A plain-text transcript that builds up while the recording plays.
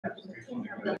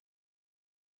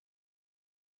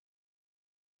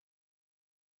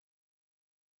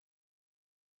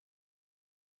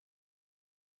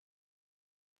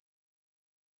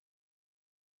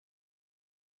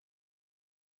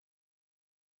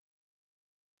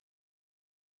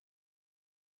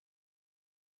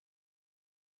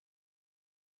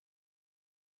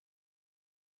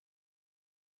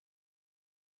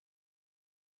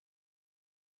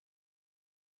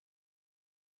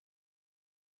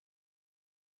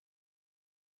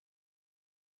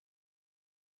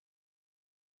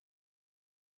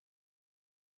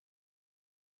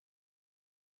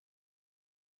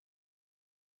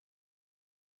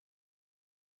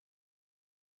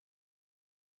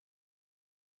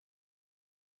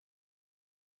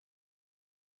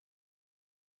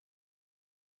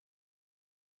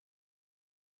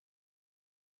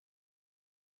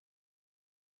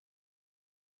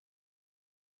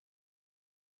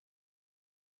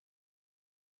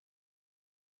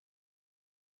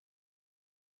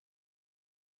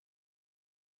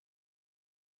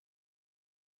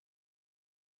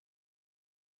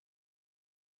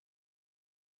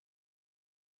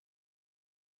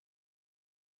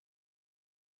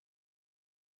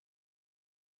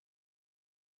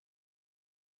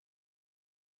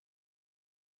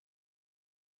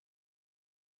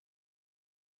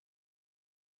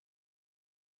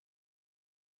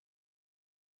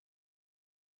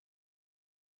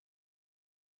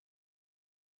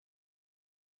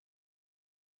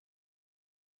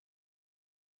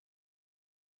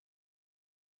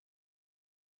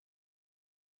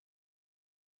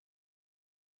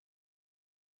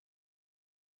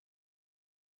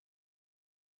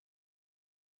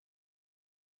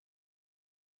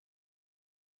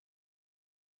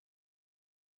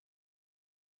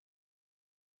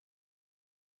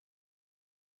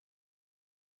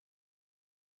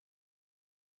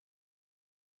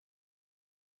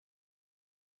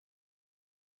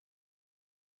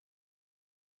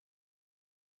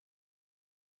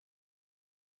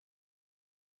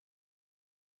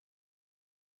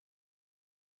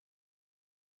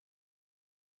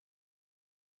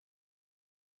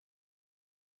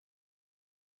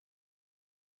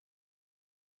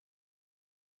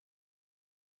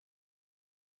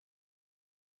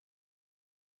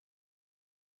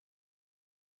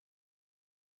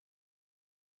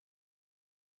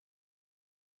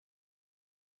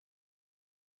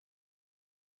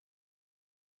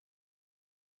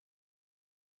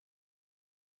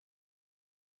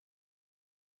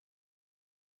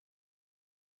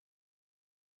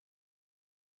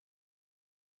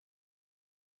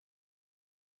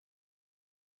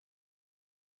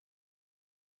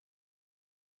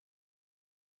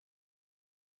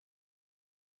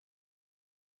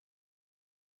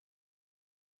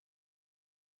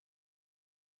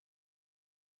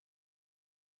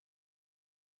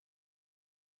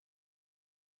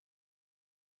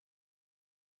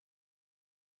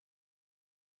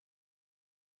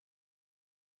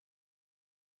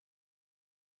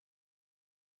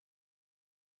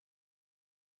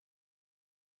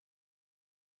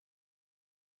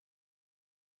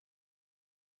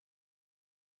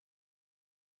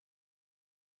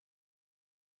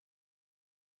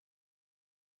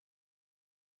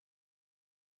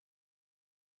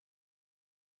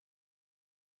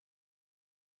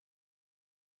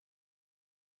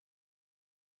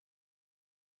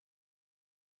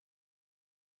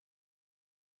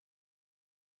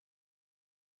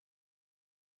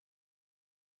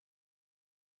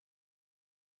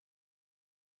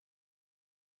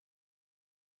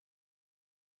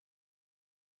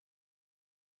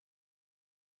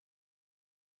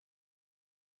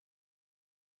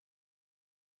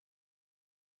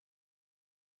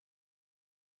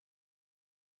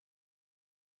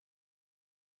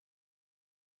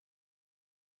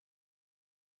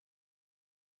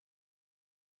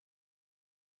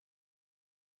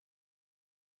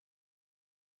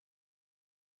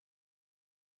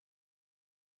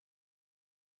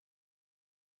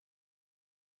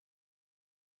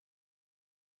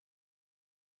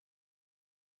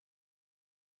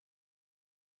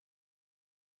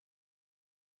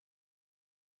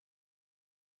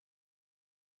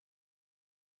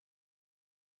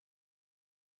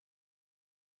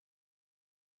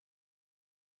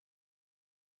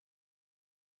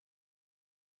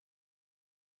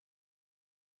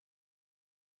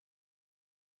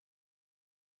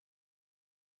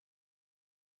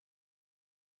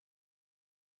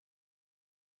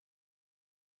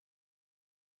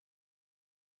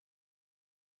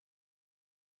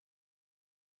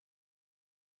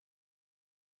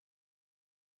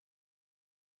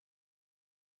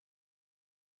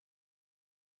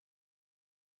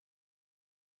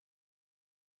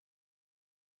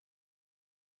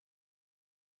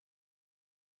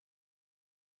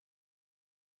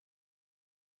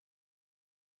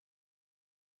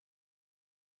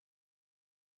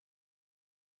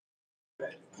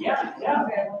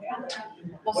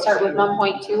We'll start with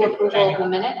 1.2, approval of the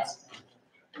minutes.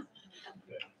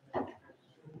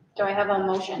 Do I have a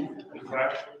motion?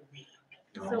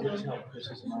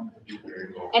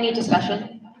 Any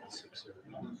discussion?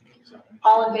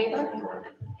 All in favor?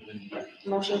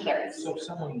 Motion carries.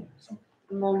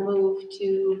 We'll move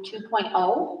to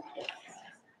 2.0.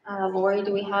 Lori,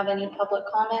 do we have any public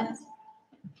comments?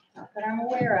 Not that I'm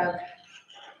aware of.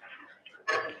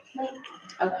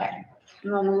 Okay.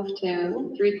 We'll move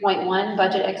to 3.1,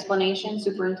 budget explanation,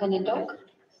 Superintendent Doak.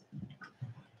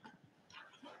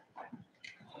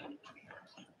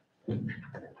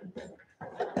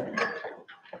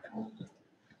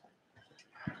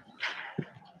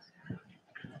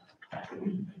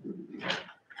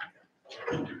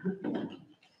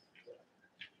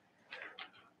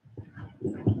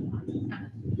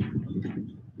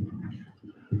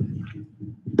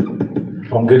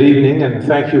 Well, good evening, and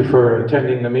thank you for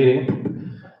attending the meeting.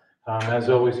 As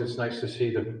always, it's nice to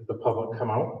see the public come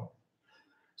out.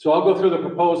 So I'll go through the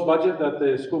proposed budget that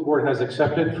the school board has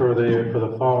accepted for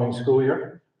the following school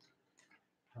year.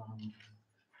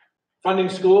 Funding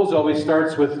schools always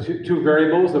starts with two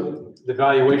variables, the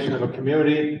valuation of a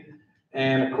community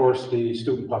and, of course, the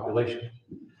student population.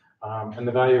 And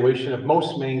the valuation of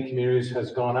most Maine communities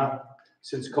has gone up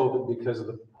since COVID because of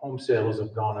the home sales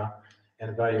have gone up, and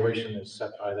evaluation is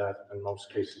set by that in most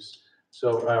cases.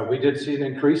 So we did see an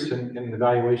increase in the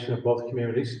valuation of both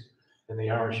communities in the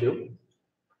RSU.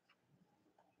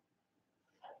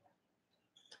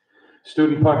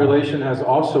 Student population has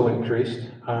also increased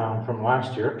from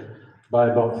last year by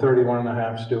about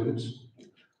 31.5 students.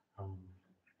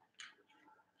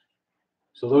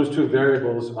 So those two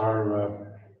variables are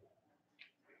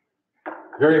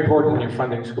very important when you're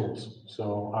funding schools.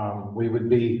 So we would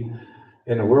be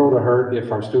in a world of hurt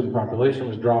if our student population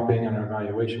was dropping and our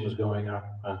valuation was going up,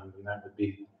 and that would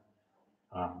be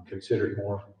considered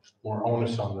more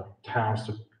onus on the towns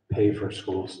to pay for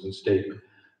schools than state.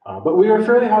 But we are a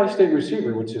fairly high state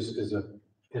receiver, which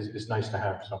is nice to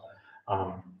have.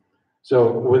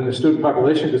 So when the student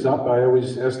population goes up, I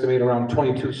always estimate around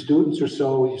 22 students or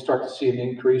so, you start to see an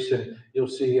increase, and you'll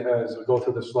see as I go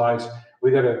through the slides,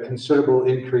 we got a considerable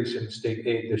increase in state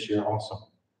aid this year also.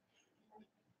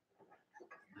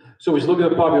 So as we look at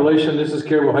the population, this is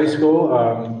Caribou High School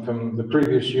from the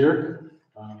previous year,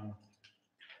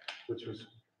 which was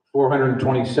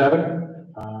 427.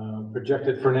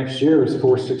 Projected for next year is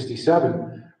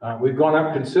 467. We've gone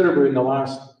up considerably in the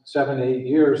last 7-8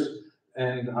 years,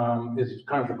 and it's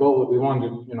kind of the goal that we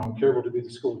wanted, Caribou to be the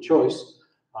school of choice.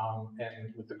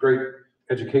 And with the great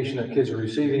education that kids are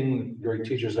receiving, the great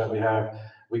teachers that we have,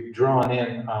 we've drawn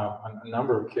in a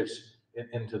number of kids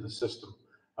into the system.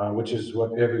 Which is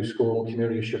what every school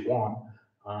community should want.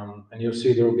 And you'll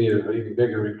see there will be an even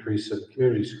bigger increase in the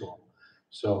community school.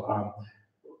 So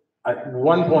at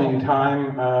one point in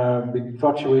time,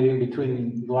 fluctuating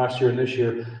between last year and this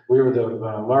year, we were the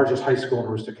largest high school in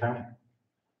Aroostook County.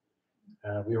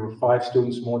 We were 5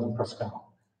 students more than Prescott.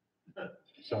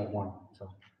 So at one. So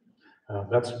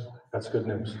that's good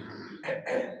news.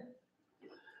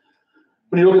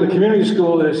 When you look at the community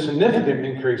school, there's significant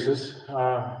increases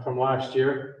from last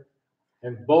year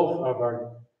in both of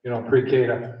our, pre-K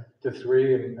to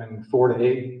 3 and 4 to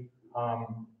 8.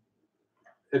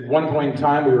 At one point in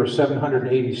time, we were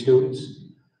 780 students.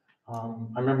 I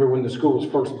remember when the school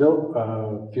was first built,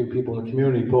 a few people in the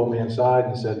community pulled me inside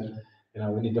and said,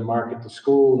 we need to market the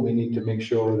school, and we need to make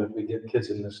sure that we get kids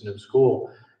in this new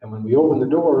school. And when we opened the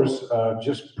doors,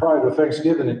 just prior to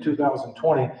Thanksgiving in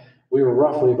 2020, we were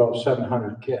roughly about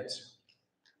 700 kids.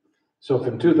 So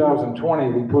from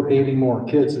 2020, we put 80 more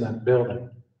kids in that building.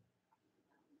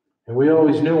 And we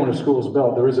always knew when a school is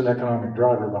built, there is an economic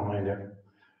driver behind it.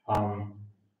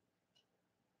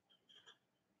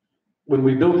 When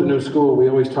we built the new school, we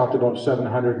always talked about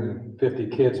 750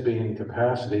 kids being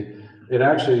capacity. It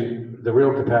actually, the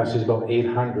real capacity is about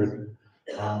 800.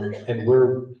 And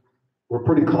we're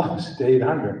pretty close to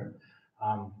 800.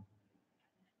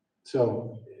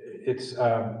 So it's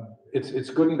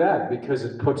good and bad because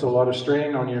it puts a lot of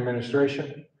strain on your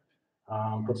administration,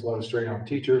 puts a lot of strain on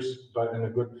teachers, but in a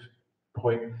good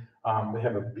point, we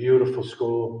have a beautiful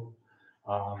school.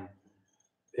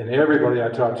 And everybody I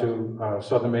talk to,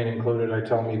 Southern Maine included, I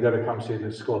tell them, you got to come see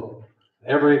this school.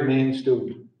 Every Maine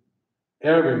student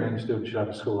should have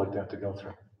a school like that to go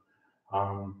through.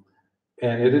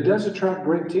 And it does attract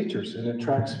great teachers, and it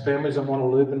attracts families that want to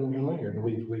live in Linear, and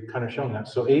we've kind of shown that.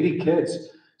 So 80 kids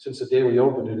since the day we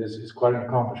opened it is quite an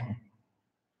accomplishment.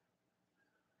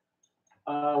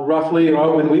 Roughly,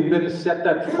 when we've been set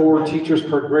that 4 teachers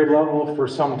per grade level for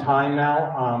some time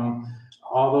now,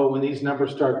 Although when these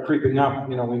numbers start creeping up,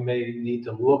 we may need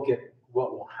to look at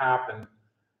what will happen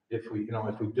if we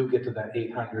do get to that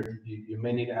 800, you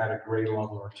may need to add a grade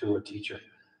level or two a teacher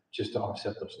just to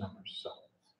offset those numbers. So,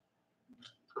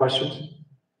 questions?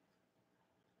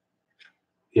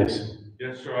 Yes.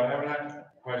 Yes, sir. I have a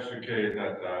question, Kay,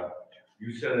 that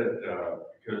you said it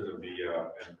because of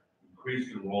the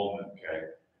increased enrollment, Kay.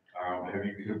 Have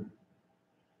you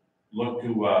looked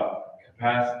to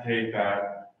capacitate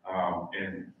that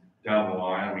in down the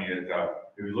line? I mean,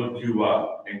 if you look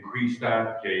to increase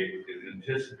that, Kay,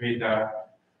 anticipate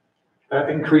that?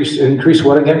 Increase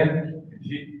what again?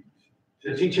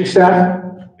 The teaching staff?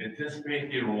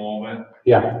 Anticipate the enrollment.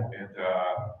 Yeah. And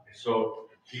so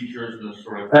teachers and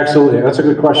sort of. Absolutely, that's a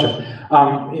good question.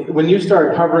 When you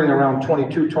start hovering around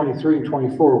 22, 23, and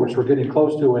 24, which we're getting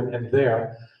close to and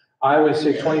there, I always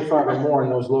say 25 or more in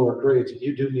those lower grades,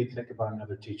 you do need to think about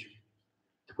another teacher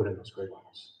to put in those grade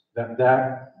levels.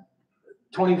 That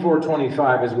 24,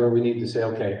 25 is where we need to say,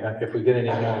 okay, if we get any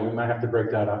more, we might have to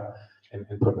break that up and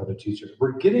put another teacher.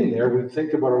 We're getting there. We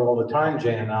think about it all the time,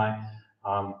 Jane and I,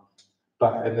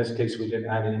 but in this case, we didn't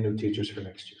add any new teachers for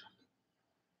next year.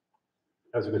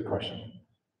 That's a good question.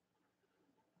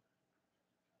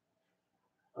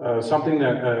 Something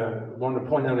that I wanted to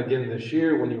point out again this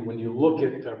year, when you look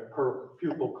at the per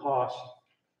pupil cost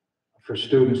for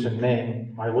students in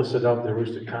Maine, I listed out the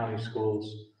Aroostook County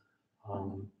schools.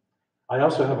 I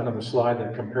also have another slide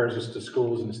that compares us to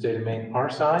schools in the state of Maine our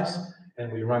size,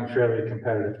 and we run fairly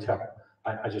competitive test.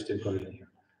 I just didn't put it in here.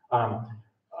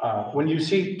 When you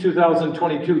see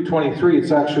 2022-23,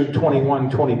 it's actually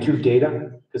 21-22 data,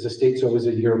 because the state's always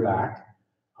a year back.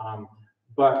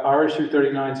 But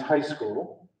RSU39's high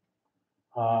school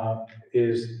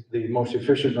is the most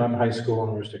efficient run high school in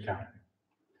Aroostook County.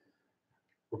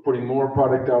 We're putting more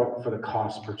product out for the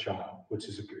cost per child, which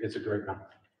is it's a great number.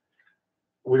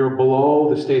 We are below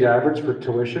the state average for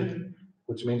tuition,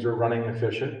 which means we're running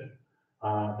efficient.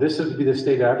 This would be the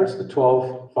state average, the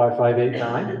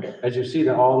 12.5589. As you see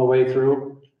that all the way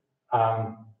through,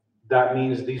 that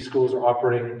means these schools are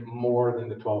operating more than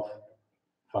the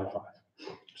 12.55.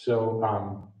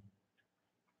 So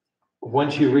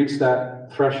once you reach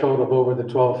that threshold of over the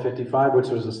 12.55, which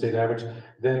was the state average,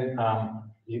 then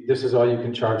this is all you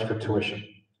can charge for tuition.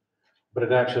 But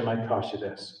it actually might cost you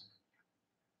this.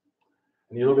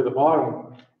 And you look at the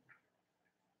bottom,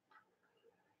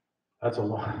 that's a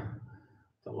lot.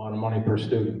 It's a lot of money per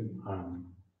student.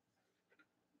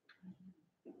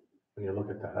 When you look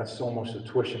at that, that's almost a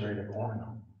tuition rate of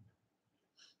Orono.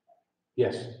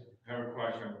 Yes. I have a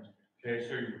question. Okay,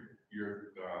 so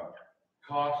your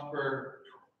cost per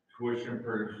tuition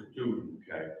per student,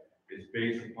 okay, is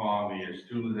based upon the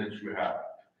students that you have,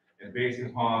 and based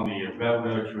upon the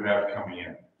revenue that you have coming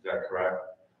in. Is that correct?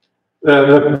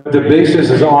 The basis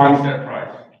is on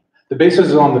the basis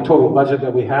is on the total budget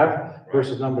that we have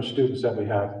versus number of students that we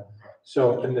have.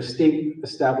 So, and the state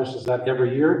establishes that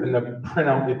every year, and the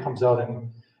printout, it comes out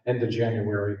in end of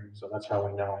January. So that's how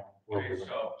we know. Okay,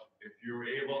 so if you're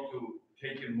able to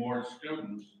take in more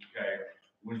students, okay,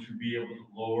 would you be able to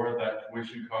lower that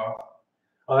tuition cost?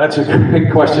 Oh, that's a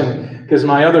great question, because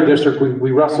my other district,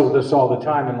 we wrestle with this all the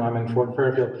time, and I'm in Fort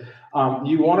Fairfield.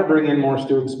 You want to bring in more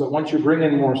students, but once you bring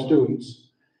in more students,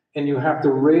 and you have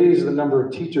to raise the number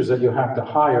of teachers that you have to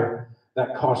hire,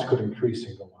 that cost could increase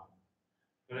and go up.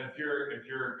 But if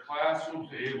your classroom's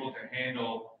able to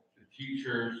handle the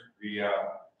teachers,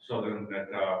 so then that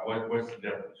what's the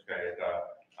difference? Okay,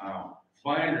 it's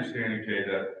my understanding, okay,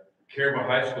 that Caribou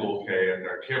High School, okay, and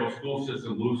our Caribou school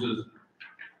system loses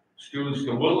students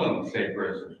to Woodland State,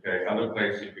 for instance, okay, other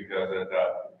places because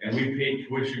and we pay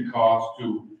tuition costs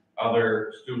to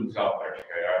other students out there,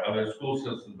 okay, other school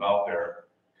systems out there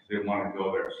because they want to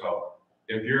go there. So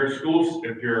if your schools,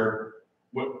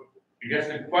 I guess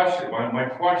the question, my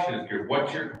question is here,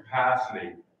 what's your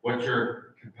capacity? What's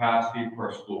your capacity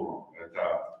per schoolroom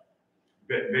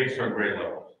based on grade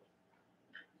levels?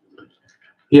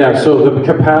 Yeah, so the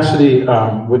capacity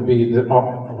would be,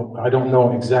 I don't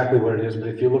know exactly what it is, but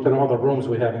if you look at all the rooms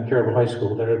we have in Caribou High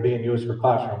School that are being used for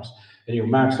classrooms, and you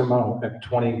max them out at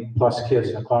 20 plus kids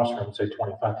in a classroom, say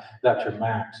 25, that's your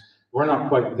max. We're not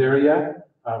quite there yet.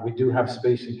 We do have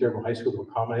space in Caribou High School to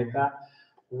accommodate that.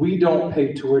 We don't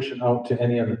pay tuition out to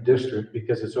any other district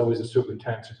because it's always a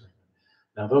superintendent's agreement.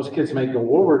 Now, those kids may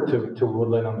go over to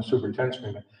Woodland on the superintendent's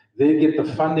agreement. They get the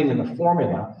funding in the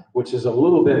formula, which is a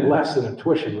little bit less than a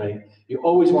tuition rate. You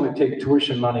always want to take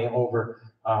tuition money over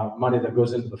money that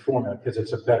goes into the formula because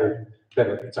it's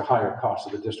it's a higher cost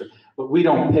of the district. But we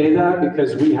don't pay that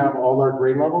because we have all our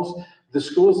grade levels. The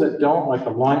schools that don't, like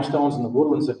the Limestones and the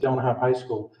Woodlands that don't have high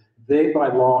school, they by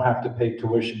law have to pay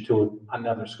tuition to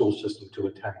another school system to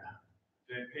attend that.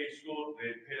 They pay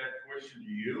that tuition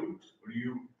to you, or do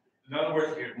you, in other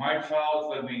words, if my child's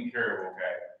living in Caribou,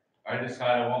 okay, I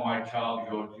decide I want my child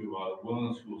to go to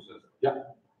Woodland School System.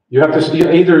 You have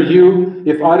to,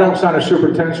 if I don't sign a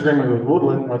superintendent's agreement with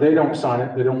Woodland, or they don't sign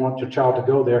it, they don't want your child to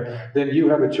go there, then you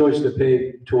have a choice to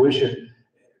pay tuition.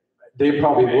 They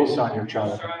probably will sign your You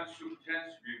child. sign a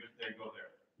superintendent's agreement, they go there.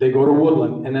 They go to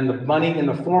Woodland, and then the money in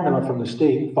the formula from the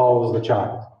state follows the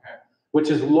child, which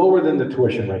is lower than the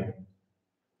tuition rate,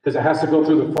 because it has to go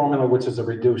through the formula, which is a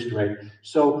reduced rate.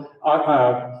 So,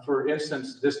 for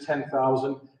instance, this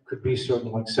 10,000 could be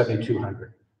something like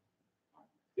 7,200.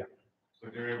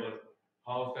 But they're able to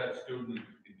house that student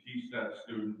and teach that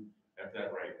student at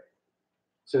that rate.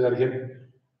 Say that again?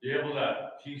 You're able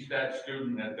to teach that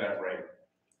student at that rate.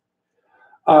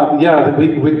 Yeah,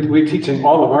 we're teaching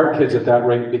all of our kids at that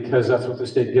rate because that's what the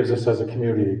state gives us as a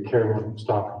community, Caribou and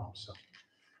Stockholm, so.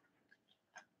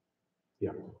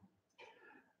 Yeah.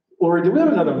 Lori, do we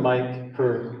have another mic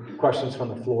for questions from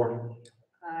the floor?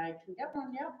 I can get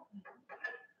one, yeah.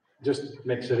 Just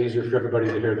makes it easier for everybody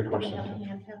to hear the question.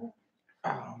 Yeah.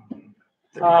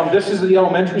 This is the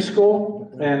elementary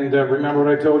school, and remember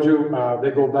what I told you,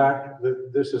 they go back,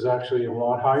 this is actually a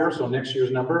lot higher, so next year's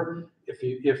number, if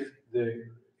the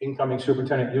incoming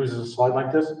superintendent uses a slide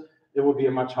like this, it will be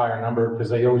a much higher number, because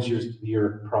they always use the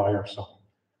year prior, so.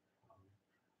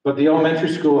 But the elementary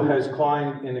school has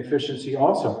climbed in efficiency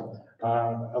also.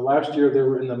 Last year, they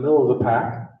were in the middle of the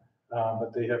pack,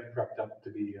 but they have prepped up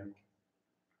to be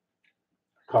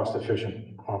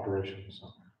cost-efficient operations,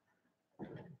 so.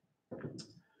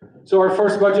 So our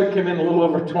first budget came in a little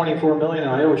over 24 million.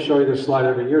 And I always show you this slide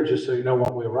every year just so you know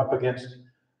what we were up against.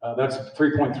 That's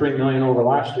 3.3 million over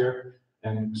last year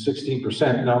and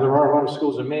 16%. Now there are a lot of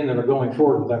schools in Maine that are going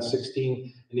forward with that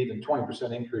 16 and even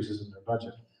 20% increases in their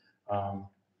budget.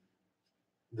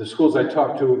 The schools I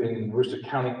talked to in Worcester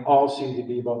County all seem to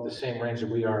be about the same range that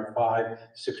we are,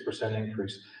 5-6%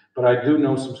 increase. But I do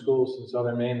know some schools in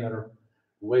southern Maine that are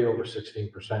way over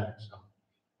 16%. So.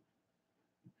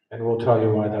 And we'll tell you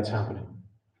why that's happening.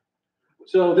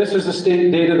 So this is the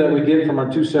state data that we get from our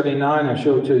 279. I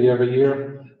show it to you every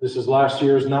year. This is last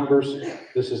year's numbers.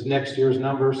 This is next year's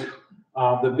numbers.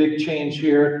 The big change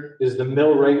here is the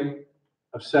mill rate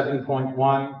of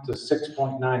 7.1 to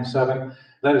 6.97.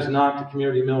 That is not the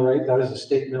community mill rate. That is the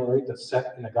state mill rate that's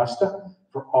set in Augusta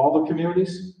for all the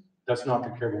communities. That's not the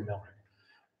Caribou mill rate.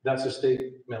 That's a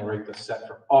state mill rate that's set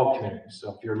for all communities.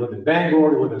 So if you live in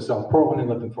Bangor, you live in South Portland,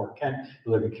 you live in Fort Kent,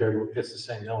 you live in Caribou, it's the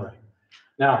same mill rate.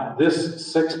 Now,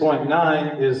 this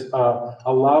 6.9 is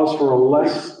allows for a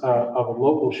less of a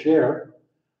local share,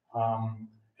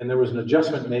 and there was an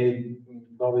adjustment made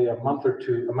probably a month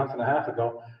and a half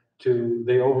ago.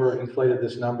 They overinflated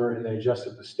this number and they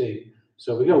adjusted the state.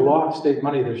 So we got a lot of state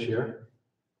money this year.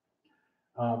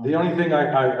 The only thing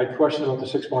I question about the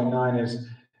 6.9 is,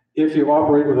 if you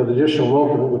operate with an additional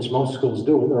local, which most schools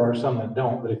do, there are some that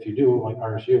don't, but if you do, like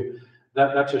RSU,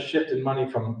 that's a shift in money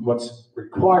from what's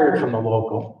required from the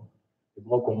local. The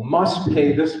local must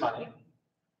pay this money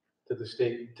to the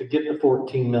state to get the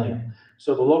 14 million.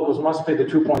 So the locals must pay the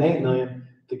 2.8 million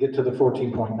to get to the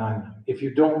 14.9 million. If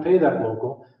you don't pay that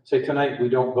local, say tonight we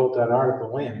don't vote that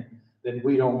article in, then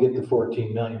we don't get the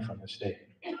 14 million from the state.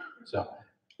 So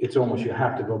it's almost, you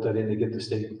have to vote that in to get the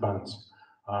state funds.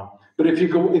 But if you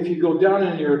go down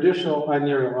in your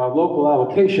local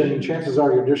allocation, chances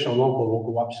are your additional local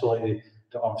will go up slightly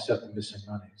to offset the missing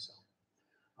money. So,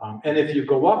 and if you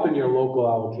go up in your local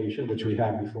allocation, which we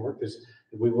had before, because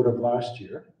we would have last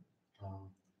year,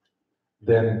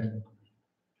 then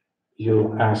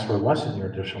you'll ask for less in your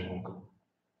additional local.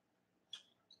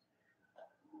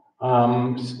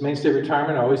 Maine State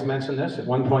Retirement, I always mention this. At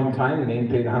one point in time, Maine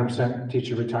paid 100%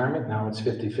 teacher retirement. Now it's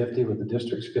 50-50 with the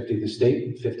districts, 50 the state,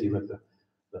 and 50 with the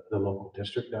local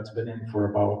district. That's been in for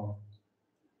about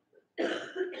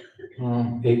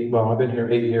 8. Well, I've been here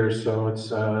 8 years, so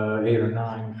it's 8 or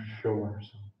 9 for sure.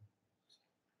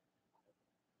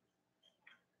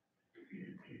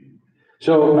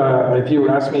 So if you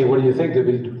would ask me, what do you think? Did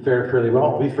we fare fairly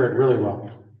well? We fared really well.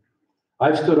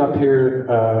 I've stood up here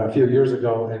a few years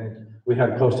ago and we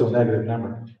had close to a negative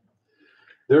number.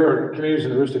 There are communities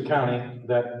in Worcester County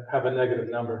that have a negative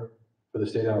number for the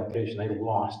state allocation. They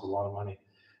lost a lot of money.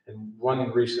 And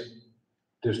one recent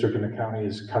district in the county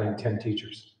is cutting 10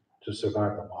 teachers to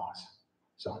survive the loss.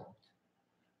 So,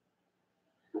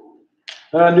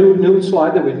 new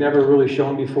slide that we've never really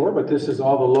shown before, but this is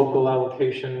all the local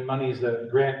allocation monies, the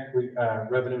grant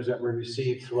revenues that we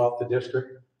receive throughout the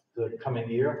district the coming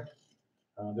year.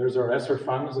 There's our ESSER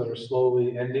funds that are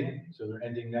slowly ending, so they're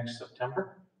ending next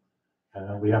September.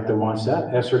 We have to watch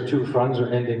that. ESSER 2 funds are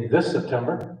ending this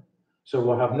September, so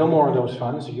we'll have no more of those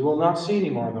funds. You will not see any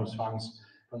more of those funds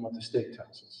from what the state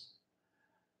tells us.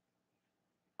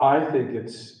 I think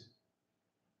it's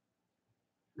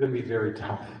going to be very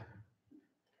tough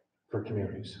for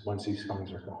communities once these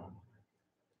funds are gone.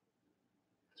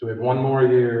 So we have one more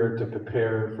year to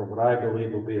prepare for what I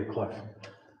believe will be a cliff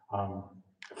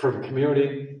for the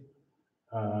community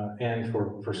and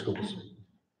for schools.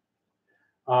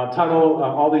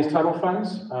 All these title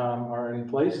funds are in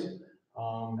place.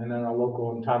 And then our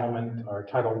local entitlement, our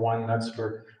Title I, that's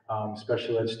for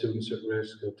special ed students at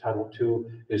risk. Title II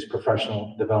is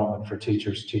professional development for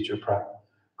teachers, teacher prep.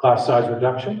 Class size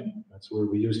reduction, that's where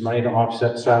we use money to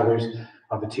offset salaries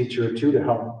of a teacher or two to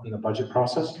help in the budget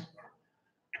process.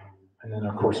 And then,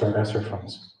 of course, our ESSER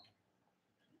funds.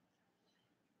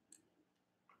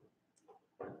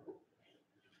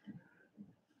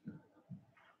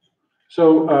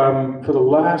 So for the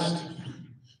last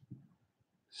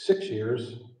 7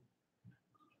 years,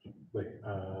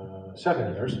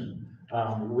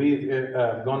 we've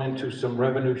gone into some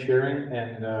revenue sharing,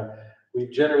 and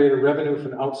we've generated revenue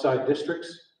from outside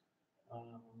districts.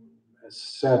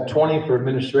 It's 20 for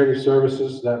administrative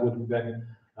services. That would have been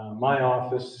my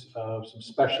office, some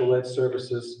special ed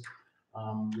services.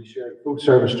 We shared food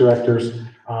service directors.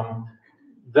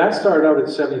 That started out at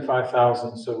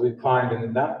 75,000, so we climbed,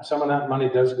 and that some of that money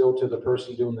does go to the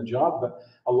person doing the job, but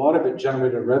a lot of it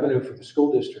generated revenue for the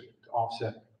school district to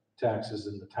offset taxes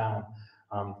in the town.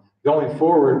 Going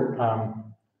forward,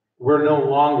 we're no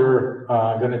longer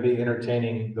going to be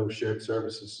entertaining those shared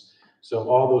services. So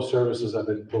all those services have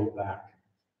been pulled back.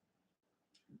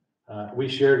 We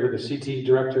shared with the CT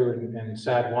director in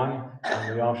SAD 1,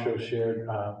 and we also shared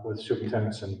with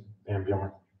superintendents in Van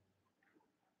Buren.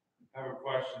 I have a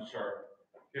question, sir.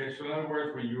 Okay, so in other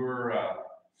words, when you were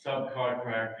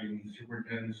subcontracting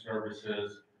superintendent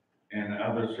services and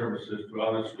other services to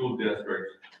other school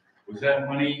districts, was that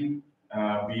money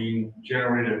being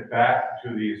generated back to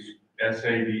the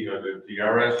SAD or the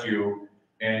RSU,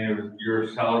 and your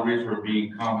salaries were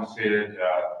being compensated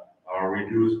or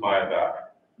reduced by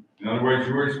that? In other words,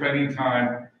 you were spending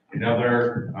time in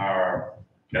other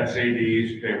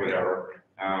SADs, okay, whatever,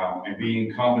 and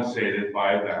being compensated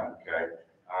by them, okay?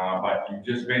 But you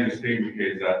just made a statement,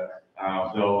 okay, that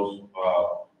those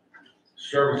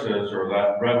services or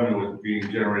that revenue was being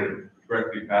generated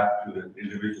directly back to the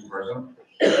individual person?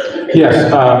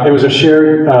 Yes, it was a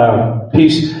shared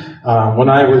piece. When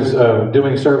I was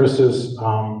doing services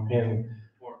in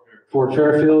Fort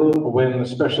Fairfield, when the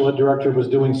special ed director was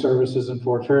doing services in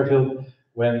Fort Fairfield,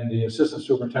 when the assistant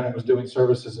superintendent was doing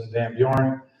services in Van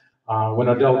Buren, when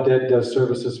adult ed does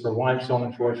services for Limestone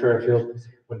and Fort Fairfield,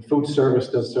 when food service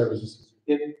does services,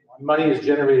 money is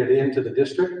generated into the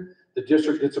district. The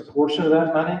district gets a portion of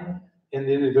that money, and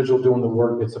the individual doing the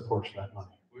work gets a portion of that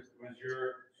money.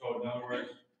 So in other words,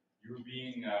 you were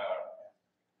being,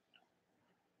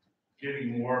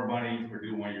 getting more money for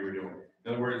doing what you were doing.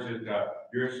 In other words,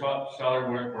 your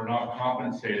salary were not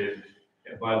compensated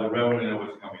by the revenue that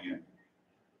was coming in.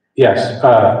 Yes,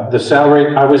 the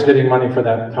salary, I was getting money for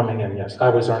that coming in, yes. I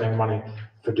was earning money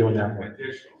for doing that work.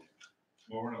 Additional,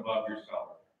 over and above your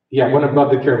salary. Yeah, went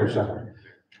above the Caribou salary.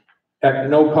 At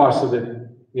no cost of it,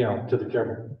 to the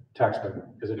Caribou taxpayer,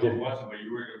 because it didn't. No, it wasn't, but it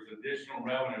was additional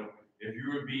revenue. If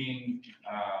you were being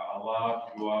allowed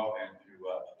to go out and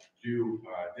to do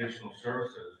additional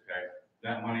services, okay,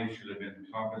 that money should have been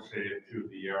compensated to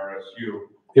the RSU.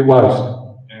 It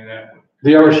was. And that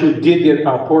the RSU did get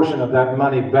a portion of that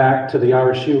money back to the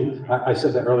RSU. I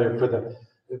said that earlier,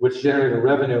 which generated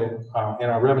revenue in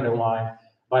our revenue line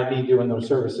by me doing those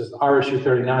services. The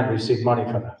RSU39 received money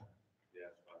for that.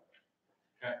 Yes.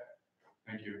 Okay.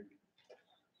 Thank you.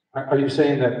 Are you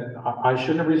saying that I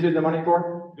shouldn't have received the money for it?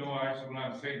 No, I'm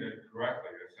not saying that correctly.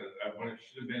 I said what it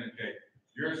should have been, okay,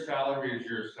 your salary is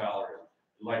your salary,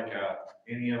 like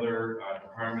any other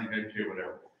department head, okay,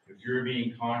 whatever. If you're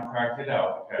being contracted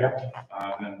out, okay, Yep.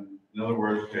 Then in other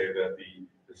words, okay, that the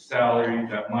salary,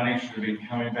 that money should have been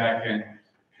coming back in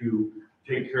to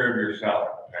take care of your salary,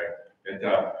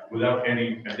 okay? Without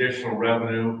any additional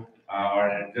revenue or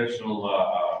an additional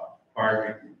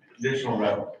additional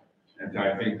revenue. And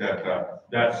I think that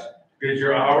that's because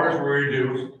your hours were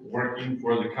reduced working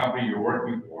for the company you're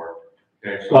working for.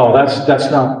 Okay, so Well,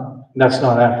 that's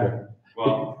not accurate.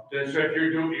 well, so if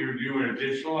you're doing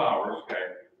additional hours, okay,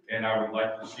 and I would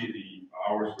like to see the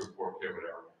hours report, okay,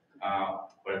 whatever.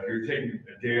 But if you're taking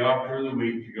a day off during the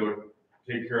week to go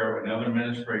take care of another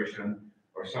administration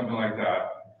or something like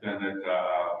that, then and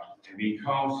be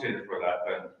compensated for that,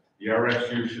 then the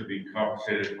RSU should be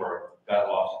compensated for that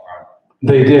loss of time.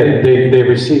 They did. They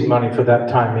received money for that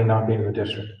time, me not being in the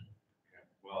district.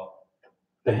 Well,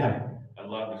 They have. I'd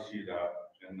love to see that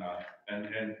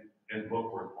and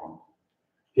book work form.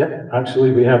 Yep,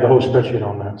 actually, we have the whole spreadsheet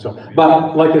on that, so.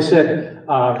 But like I said,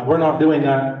 we're not doing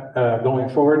that going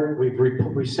forward. We've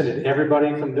rescinded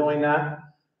everybody from doing that,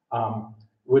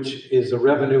 which is a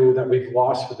revenue that we've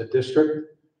lost for the district,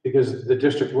 because the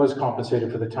district was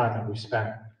compensated for the time that we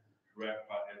spent. Correct,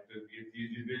 but if the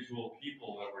individual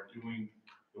people that were doing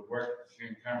the work at the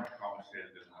same time are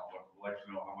compensated, then I would like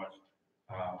to know how much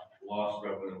lost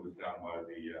revenue was done by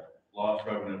lost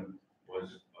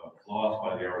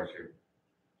by the RSU.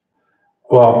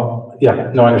 Well,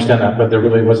 yeah, no, I understand that, but there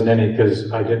really wasn't any,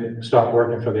 because I didn't stop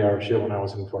working for the RSU when I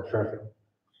was in Fort Fairfield.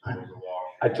 It was a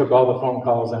wash. I took all the phone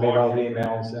calls, I made all the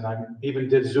emails, and I even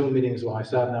did Zoom meetings while I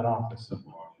sat in that office. So.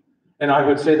 And I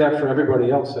would say that for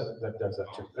everybody else that does that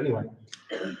too. Anyway,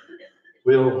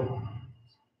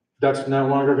 that's no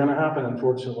longer gonna happen,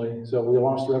 unfortunately. So we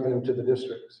lost revenue to the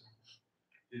districts.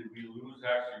 Did we lose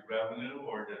actually revenue,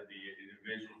 or did the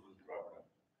individuals lose revenue?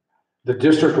 The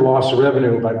district lost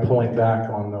revenue by pulling back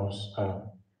on those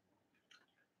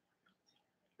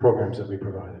programs that we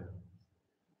provided.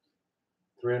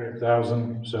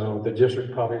 300,000, so the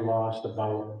district probably lost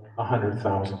about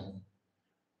 100,000.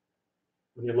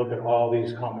 When you look at all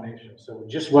these combinations. So it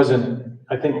just wasn't,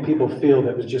 I think people feel that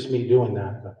it was just me doing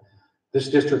that, but this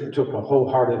district took a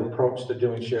wholehearted approach to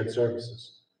doing shared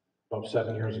services about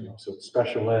 7 years ago. So it's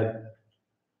special ed,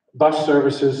 bus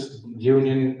services,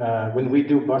 union, when we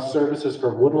do bus services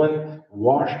for Woodland,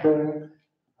 Washburn,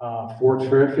 Fort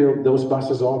Fairfield, those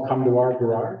buses all come to our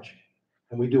garage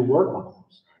and we do work on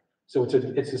those. So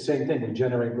it's the same thing, we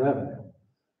generate revenue.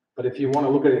 But if you want to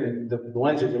look at it in the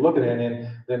lens that you're looking at it in,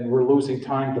 then we're losing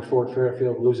time to Fort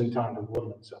Fairfield, losing time to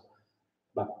Woodland. So,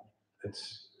 but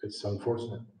it's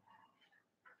unfortunate.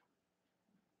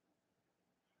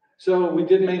 So we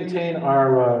did maintain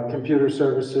our computer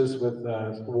services with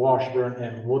Washburn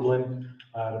and Woodland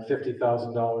to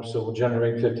 $50,000. So we'll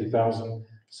generate $50,000.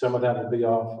 Some of that will be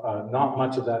off. Not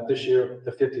much of that this year.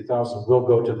 The $50,000 will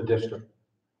go to the district.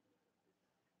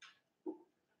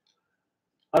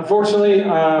 Unfortunately,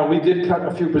 we did cut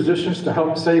a few positions to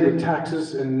help save with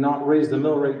taxes and not raise the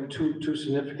mill rate too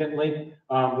significantly.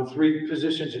 The 3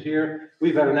 positions here,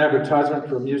 we've had an advertisement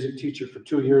for a music teacher for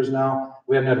 2 years now.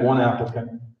 We haven't had 1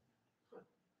 applicant.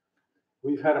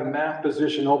 We've had a math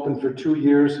position open for 2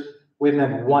 years. We haven't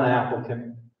had 1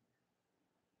 applicant.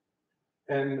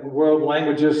 And world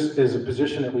languages is a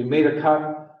position that we made a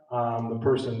cut. The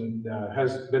person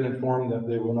has been informed that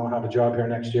they will not have a job here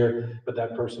next year, but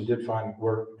that person did find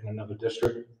work in another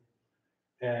district.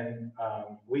 And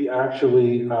we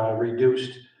actually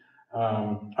reduced,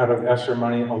 out of ESSER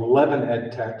money, 11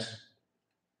 ed techs.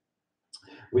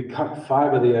 We cut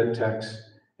 5 of the ed techs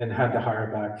and had to hire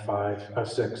back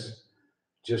 6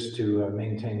 just to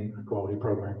maintain a quality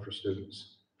program for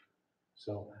students.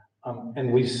 So,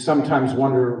 and we sometimes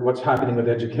wonder what's happening with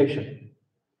education.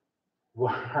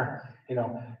 You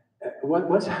know,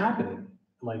 what's happening?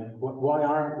 Like, why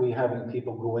aren't we having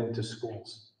people go into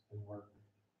schools and work?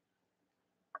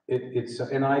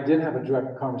 And I did have a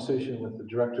direct conversation with the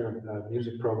director of the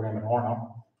music program at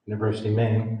Orono, University of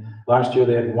Maine. Last year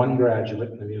they had 1 graduate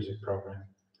in the music program.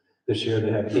 This year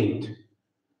they have 8.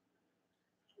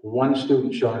 1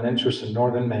 student showed an interest in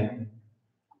Northern Maine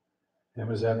and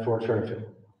was at Fort Fairfield.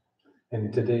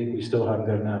 And to date, we still haven't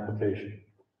got an application.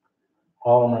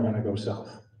 All of them are going to go south.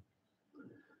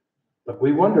 But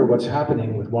we wonder what's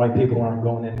happening with why people aren't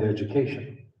going into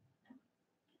education.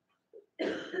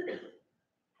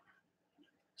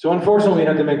 So unfortunately, we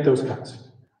had to make those cuts.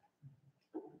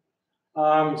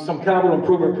 Some capital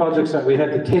improvement projects that we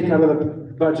had to take out of the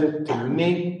budget to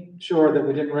make sure that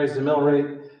we didn't raise the mill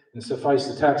rate and suffice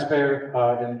the taxpayer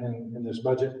in this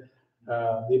budget.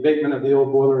 The abatement of the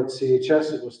old boiler at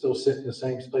CHS, it will still sit in the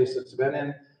same place it's been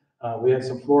in. We had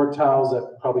some floor tiles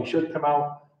that probably should come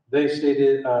out. They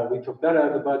stated we took that out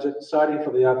of the budget. Siding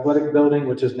for the athletic building,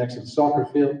 which is next to the soccer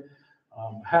field.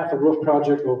 Half a roof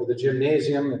project over the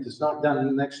gymnasium. If it's not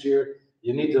done next year,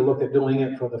 you need to look at doing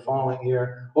it for the following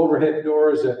year. Overhead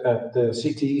doors at the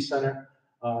CTE Center.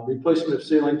 Replacement of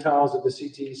ceiling tiles at the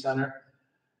CTE Center.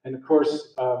 And of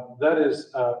course, that is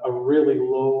a really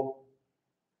low,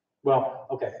 well,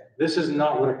 okay, this is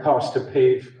not what it costs to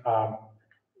pave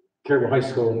Caribou High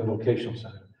School and the vocational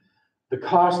center. The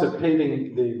cost of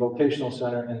paving the vocational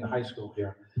center and the high school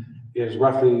here is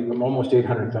roughly almost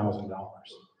 $800,000.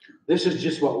 This is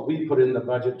just what we put in the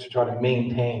budget to try to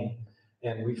maintain.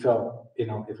 And we felt, you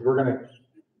know, if we're going to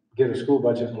get a school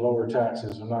budget and lower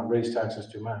taxes and not raise taxes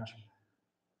too much.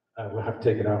 We'll have to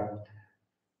take it out.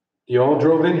 You all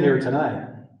drove in here tonight.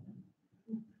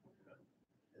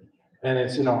 And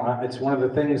it's, you know, it's one of the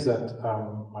things that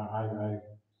I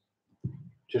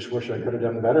just wish I could have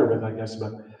done better with, I guess,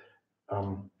 but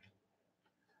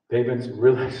pavement's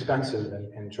really expensive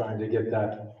in trying to get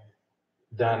that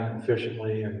done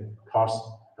efficiently and cost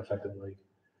effectively.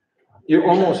 You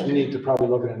almost need to probably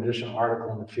look at an additional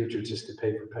article in the future just to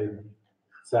pay for pavement.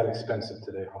 It's that expensive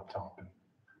today on top.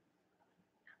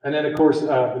 And then, of course,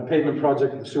 the pavement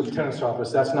project at the superintendent's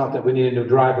office, that's not that we need a new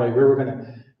driveway.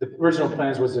 The original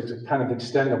plans was to kind of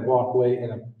extend a walkway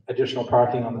and additional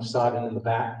parking on the side and in the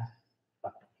back.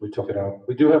 We took it out.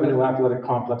 We do have a new athletic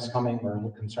complex coming.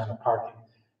 We're concerned with parking,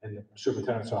 and the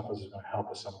superintendent's office is going to help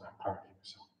with some of that parking.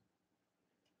 So,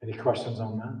 any questions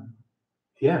on that?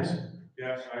 Yes.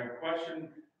 Yes, I question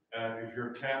if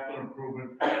your capital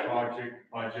improvement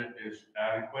project budget is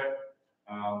adequate.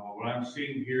 What I'm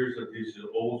seeing here is that these are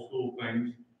old school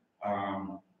things.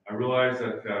 I realize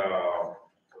that,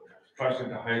 especially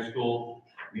the high school,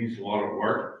 needs a lot of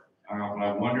work. But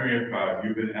I'm wondering if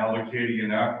you've been allocating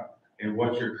enough and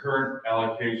what your current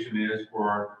allocation is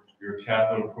for your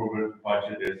capital improvement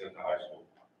budget is at the high school.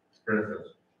 For instance,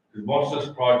 because most of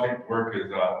this project work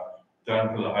is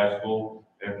done for the high school.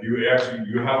 If you actually,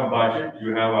 you have a budget, do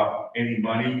you have any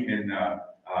money in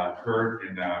current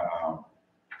in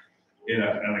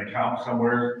an account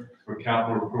somewhere for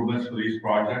capital improvements for these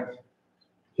projects?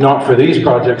 Not for these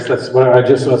projects. That's why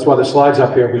the slides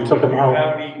up here, we took them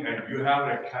out. Do you have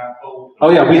a capital? Oh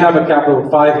yeah, we have a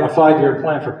five-year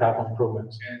plan for capital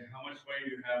improvements. And how much money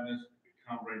do you have in this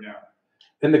account right now?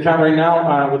 In the account right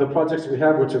now, with the projects we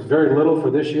have, which are very little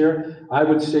for this year, I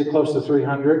would say close to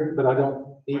 300, but I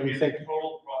don't even think. In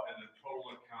the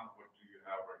total account, what do you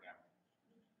have right now?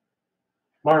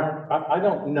 Mark, I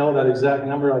don't know that exact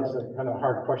number. It's a kind of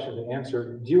hard question to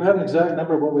answer. Do you have an exact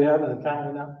number of what we have in the account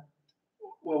right now?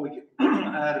 Well, we can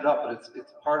add it up, but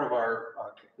it's part of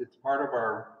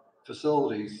our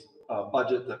facilities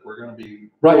budget that we're going to be.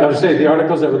 Right, I was saying the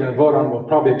articles that we're going to vote on, we'll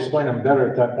probably explain them better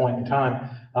at that point in time.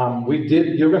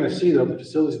 You're going to see though, the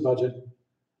facilities budget,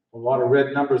 a lot of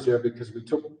red numbers there because we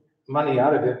took money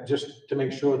out of it just to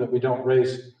make sure that we don't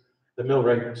raise the mill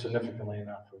rate significantly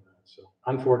enough for that. So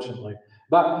unfortunately,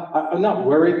 but I'm not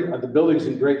worried. The building's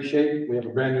in great shape. We have a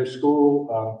brand new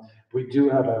school. We do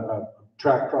have a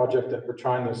track project that we're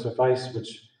trying to suffice,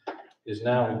 which is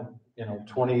now,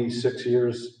 26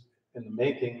 years in the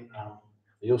making.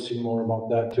 You'll see more about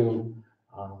that too.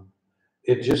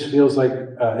 It just feels like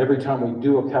every time we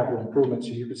do a capital improvement,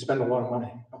 so you could spend a lot of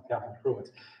money on capital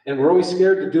improvements. And we're always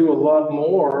scared to do a lot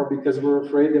more because we're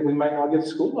afraid that we might not get a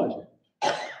school budget.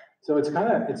 So it's a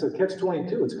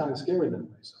catch-22. It's kind of scary that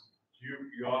way. So.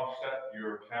 You offset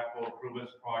your capital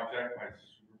improvements project by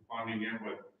funding it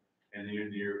with, and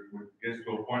you gets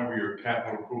to a point where your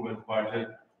capital improvement budget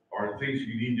or things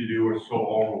you need to do are so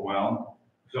overwhelmed.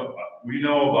 So we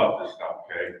know about this stuff,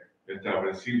 okay? But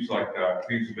it seems like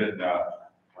things have been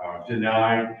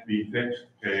denied to be fixed,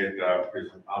 okay? Because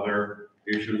other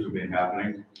issues have been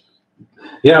happening.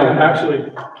 Yeah,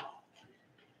 actually,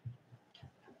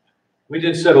 we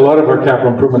did set a lot of our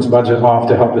capital improvements budget off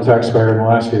to help the taxpayer in the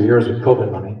last few years with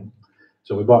COVID money.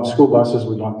 So we bought school buses,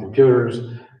 we bought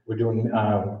computers, we're doing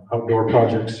outdoor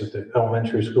projects at the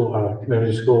elementary school,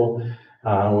 community school.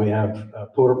 We have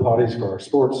porta potties for our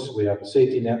sports. We have a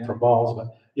safety net for balls,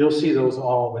 but you'll see those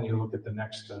all when you look at the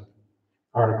next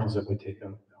articles that we take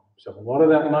out. So a lot of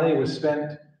that money was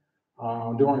spent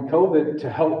during COVID to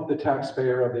help the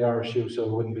taxpayer of the RSU, so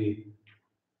it wouldn't be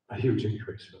a huge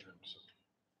increase for them. So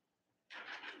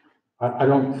I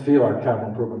don't feel our capital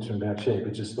improvements are in bad shape.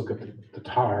 It's just look at the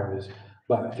tires.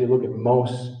 But if you look at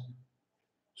most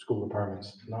school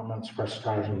departments, not much fresh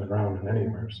tires on the ground and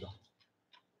anywhere.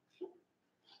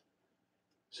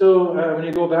 So when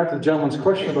you go back to the gentleman's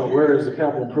question about where has the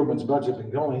capital improvements budget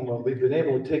been going, well, we've been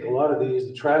able to take a lot of these.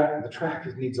 The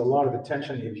track needs a lot of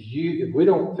attention. If we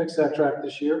don't fix that track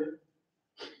this year,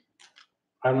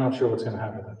 I'm not sure what's going to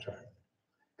happen with that track,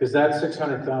 because that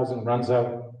 $600,000 runs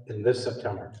out in this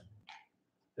September.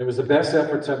 It was the best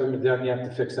efforts ever been done yet to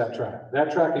fix that track.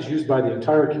 That track is used by the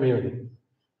entire community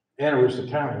and Aroostook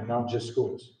County, not just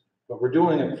schools. But we're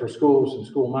doing it for schools and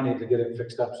school money to get it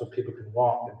fixed up so people can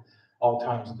walk at all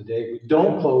times of the day. We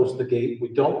don't close the gate. We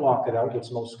don't lock it out,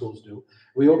 which most schools do.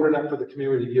 We open it up for the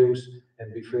community use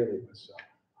and be freely with. So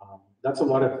that's a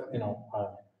lot of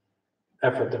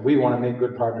effort that we want to make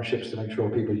good partnerships to make sure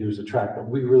people use the track. But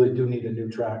we really do need a new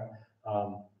track.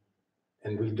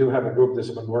 And we do have a group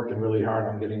that's been working really hard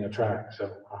on getting a track.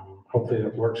 So hopefully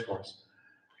it works for us.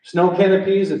 Snow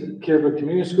canopies at Caribou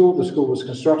Community School. The school was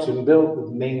constructed and built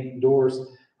with main doors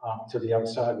to the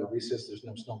outside where recess. There's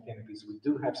no snow canopies. We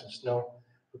do have some snow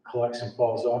that collects and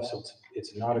falls off, so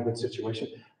it's not a good situation.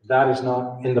 That is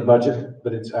not in the budget,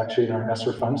 but it's actually in our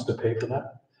ESSER funds to pay for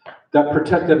that. That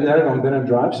protective netting on Bennett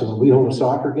Drive, so when we hold a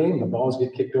soccer game, the balls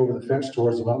get kicked over the fence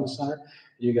towards the wellness center.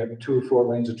 You got 2 or 4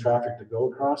 lanes of traffic to go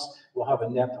across. We'll have a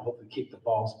net to hopefully keep the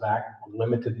balls back a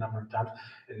limited number of times,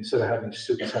 and instead of having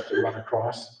students have to run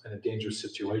across in a dangerous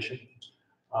situation.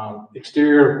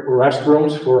 Exterior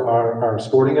restrooms for our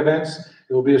sporting events.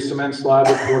 There will be a cement slab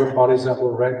with porta potties that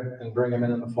we'll rent and bring them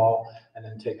in the fall and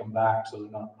then take them back, so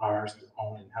they're not ours to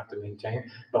own and have to maintain.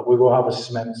 But we will have a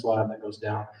cement slab that goes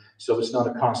down, so it's not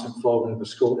a constant flow into the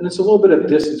school. And it's a little bit of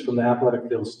distance from the athletic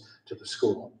fields to the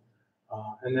school.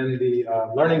 And then the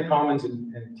Learning Commons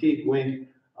and Teague Wing,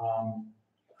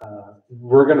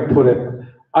 we're going to put it,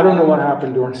 I don't know what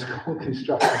happened during school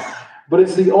construction, but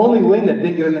it's the only wing that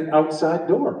didn't get an outside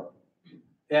door.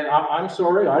 And I'm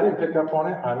sorry, I didn't pick up on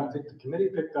it. I don't think the committee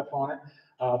picked up on it.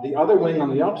 The other wing on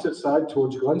the opposite side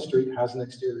towards Glen Street has an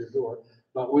exterior door,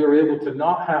 but we were able to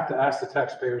not have to ask the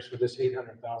taxpayers for this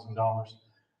 $800,000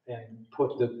 and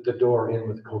put the door in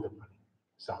with COVID money.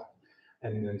 So,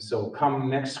 and so come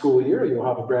next school year, you'll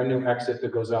have a brand new exit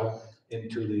that goes out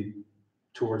into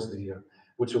towards the,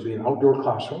 which will be an outdoor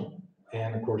classroom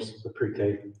and of course the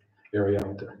pre-K area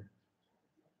out there.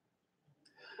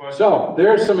 So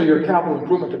there's some of your capital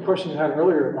improvement. The question you had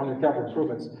earlier on your capital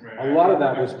improvements, a lot of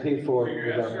that was paid for. So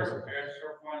your ESSER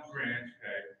fund grants,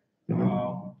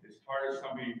 okay, is part of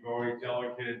something you've already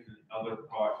delegated to other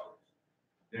projects.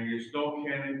 Then your snow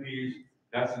canopies,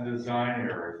 that's a design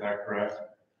area, is that correct?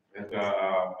 At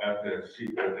the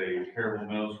Caribou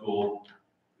Middle School,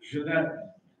 should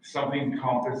that something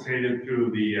compensated through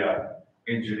the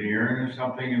engineering or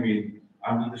something? I mean,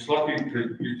 I'm just looking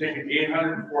to, you're taking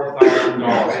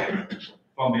 $804,000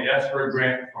 from the ESSER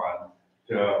grant fund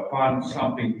to fund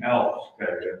something else.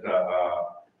 Okay,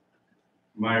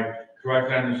 am I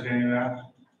correct in understanding that?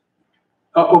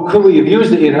 Oh, could we have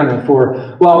used the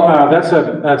 804? Well, I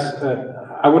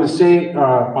would say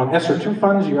on ESSER 2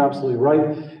 funds, you're absolutely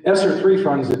right. ESSER 3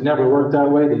 funds, it never worked that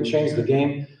way. They changed the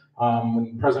game.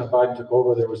 When President Biden took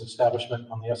over, there was establishment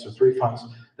on the ESSER 3 funds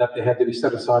that they had to be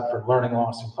set aside for learning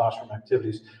loss and classroom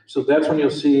activities. So that's when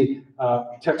you'll see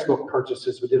textbook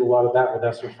purchases. We did a lot of that with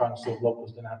ESSER funds, so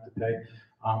locals didn't have to pay.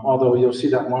 Although you'll see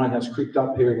that line has creeped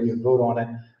up here when you vote on it.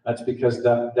 That's because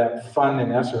that fund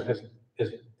in ESSER has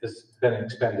been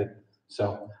expended.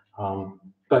 So,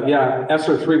 but yeah,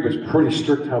 ESSER 3 was pretty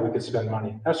strict how we could spend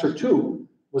money. ESSER 2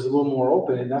 was a little more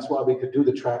open, and that's why we could do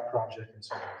the track project and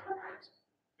so on.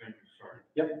 Thank you, sorry.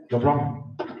 Yep, no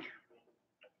problem.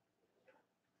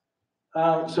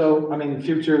 So, I mean,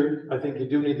 future, I think you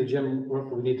do need the gym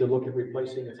roof. We need to look at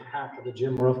replacing it half of the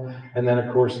gym roof. And then,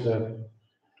 of course,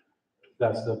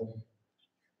 that's the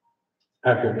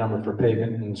accurate number for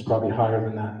pavement, and it's probably higher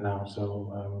than that now.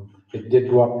 So it did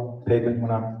go up, pavement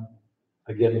went up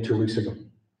again 2 weeks ago.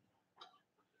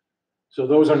 So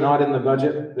those are not in the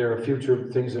budget. There are future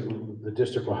things that the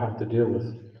district will have to deal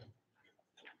with.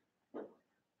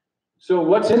 So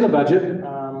what's in the budget?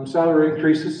 Salary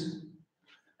increases,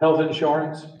 health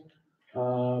insurance,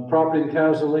 property and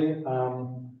casualty,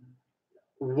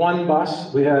 1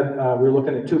 bus. We were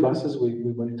looking at 2 buses.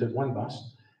 We went to 1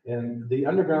 bus. And the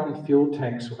underground fuel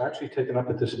tanks were actually taken up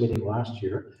at this meeting last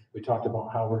year. We talked about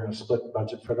how we're going to split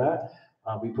budget for that.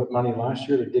 We put money last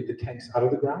year to dig the tanks out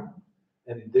of the ground.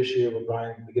 And this year we're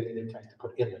getting new tanks to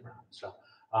put in the ground. So,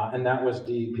 and that was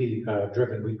DEP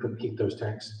driven. We couldn't keep those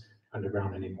tanks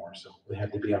underground anymore. So they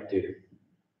had to be updated.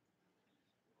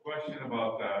 Question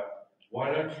about that. Why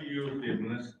don't you use the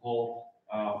municipal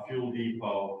fuel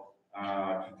depot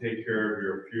to take care of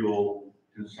your fuel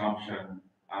consumption,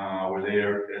 where they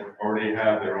already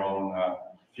have their own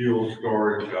fuel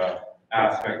storage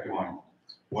aspect on?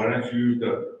 Why don't you use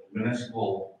the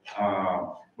municipal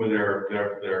with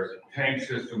their tank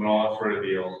system and all that sort of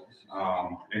deal,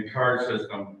 and card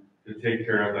system to take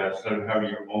care of that instead of having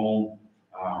your own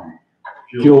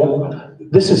Fuel.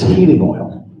 This is heating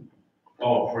oil.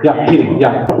 Oh, for Yeah, heating.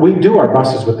 Yeah, but we do our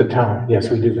buses with the town. Yes,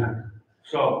 we do that.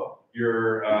 So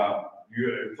you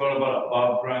thought about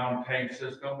above ground tank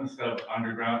system instead of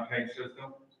underground tank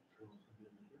system?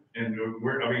 And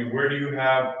where do you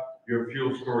have your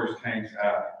fuel storage tanks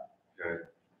at? Okay.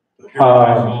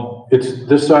 It's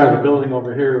this side of the building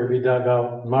over here. We dug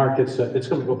out. Mark, it's going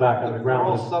to go back They're underground.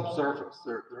 all subsurface.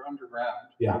 They're underground.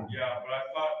 Yeah. Yeah, but I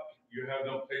thought you have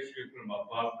no place you can put them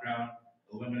above ground,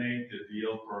 eliminate the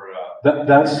deal for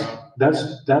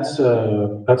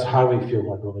That's highway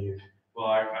fuel, I believe. Well,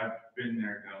 I've been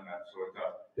there, done that, so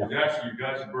Yeah. Because actually, you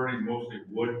guys are burning mostly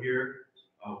wood here,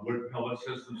 wood pellet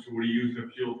systems, so what do you use the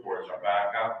fuel for, as a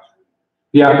backup?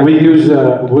 Yeah, we use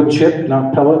wood chip,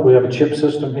 not pellet. We have a chip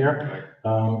system here.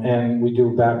 And we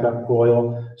do backup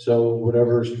oil. So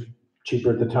whatever's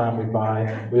cheaper at the time we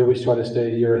buy, we always try to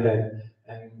stay a year ahead.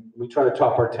 And we try to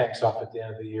top our tanks off at the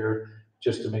end of the year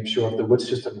just to make sure if the wood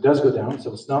system does go down.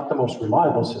 So it's not the most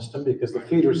reliable system because the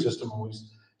feeder system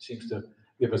always seems to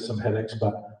give us some headaches,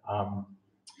 but,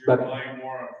 You're relying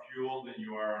more on fuel than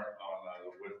you are on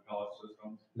the wood pellet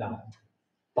systems? no,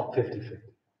 about 50-50.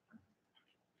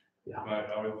 But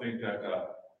I would think that,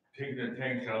 taking the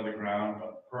tanks out of the ground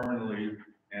permanently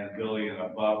and building an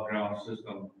above ground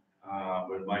system,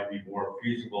 might be more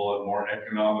feasible and more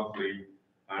economically,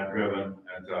 driven,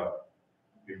 and,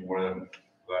 be more than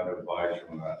glad to advise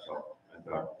you on that, so.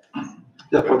 And,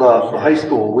 Yeah, for the high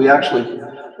school, we actually,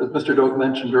 as Mr. Doak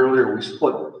mentioned earlier, we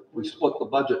split the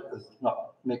budget, it's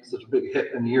not make such a big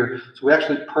hit in the year. So we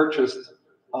actually purchased,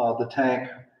 the tank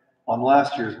on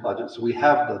last year's budget, so we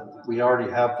already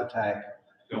have the tank.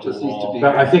 It just needs to be.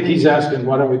 But I think he's asking,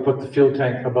 why don't we put the fuel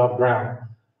tank above ground?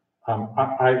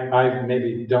 I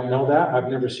maybe don't know that. I've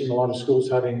never seen a lot of schools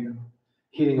having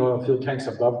heating oil fuel tanks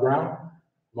above ground.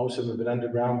 Most of them have been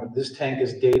underground, but this tank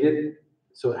is dated,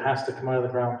 so it has to come out of the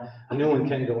ground. A new one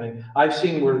can go in. I've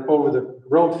seen where over the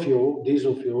road fuel,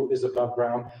 diesel fuel is above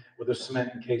ground with a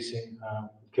cement encasing,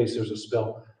 in case there's a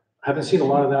spill. I haven't seen a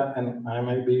lot of that, and I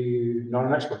may be not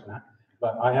an expert in that,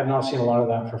 but I have not seen a lot of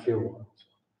that for fuel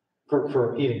oil,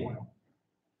 for heating oil.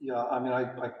 Yeah, I mean,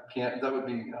 I can't, that would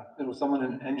be, someone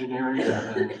in engineering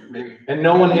and maybe. And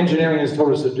no one in engineering has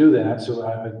told us to do that, so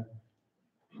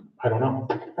I don't know.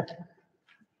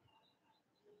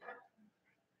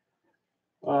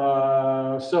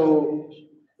 So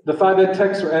the 5 ed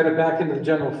techs were added back into the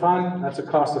general fund. That's a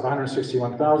cost of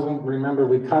 $161,000. Remember,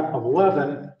 we cut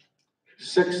 11,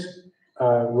 6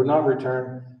 would not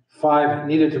return, 5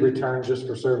 needed to return just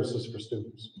for services for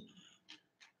students.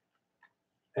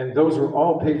 And those were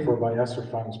all paid for by ESSER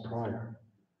funds prior.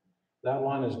 That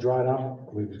line is dried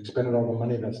up. We've expended all the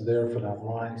money that's there for that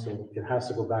line, so it has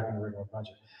to go back in the regular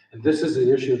budget. And this is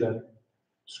the issue that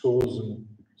schools and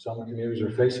some communities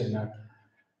are facing, that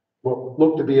what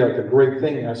looked to be like a great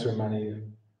thing, ESSER money,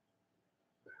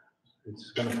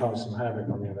 it's gonna cause some havoc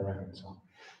on the other end, so.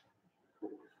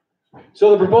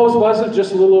 So the proposed budget,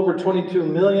 just a little over 22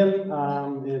 million.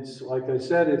 It's, like I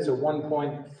said, it's a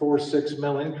 1.46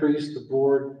 mil increase. The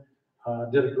board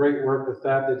did a great work with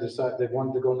that. They decided they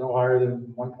wanted to go no higher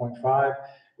than 1.5.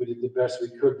 We did the best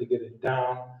we could to get it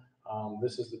down.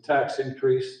 This is the tax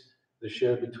increase, the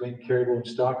share between Caribou and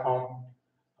Stockholm.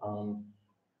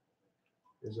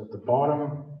 Is at the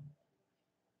bottom.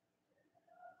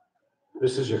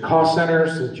 This is your cost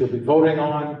centers that you'll be voting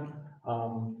on.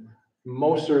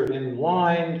 Most are in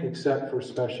line, except for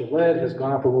special ed has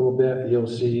gone up a little bit. You'll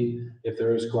see if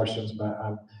there is questions,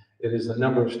 but it is the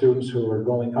number of students who are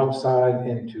going outside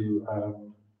into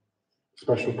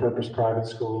special purpose private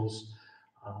schools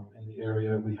in the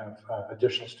area. We have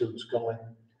additional students going,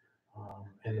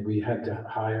 and we had to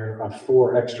hire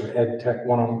 4 extra ed tech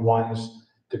one-on-ones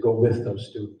to go with those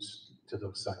students to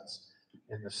those sites.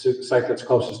 And the site that's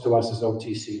closest to us is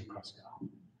OTC in Prescott.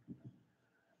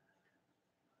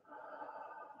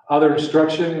 Other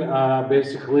instruction,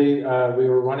 basically, we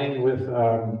were running with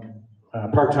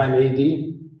part-time AD,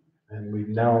 and we've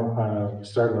now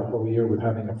started a whole year with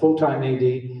having a full-time AD.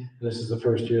 And this is the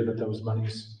first year that those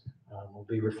monies will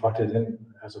be reflected in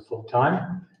as a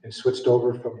full-time and switched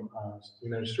over from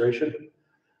administration.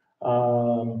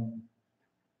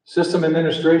 System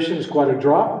administration is quite a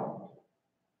drop.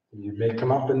 You may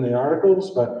come up in the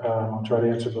articles, but I'll try to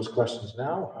answer those questions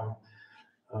now.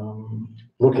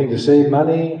 Looking to save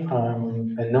money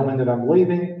and knowing that I'm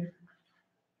leaving,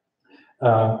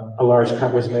 a large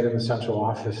cut was made in the central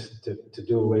office to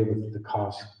do away with the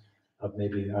cost of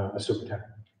maybe a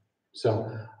superintendent. So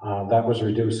that was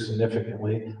reduced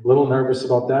significantly. A little nervous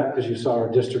about that because you saw our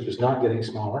district is not getting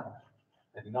smaller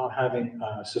and not having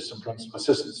assistant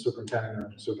superintendent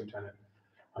or superintendent.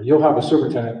 You'll have a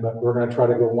superintendent, but we're going to try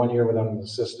to go 1 year without an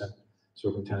assistant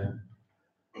superintendent.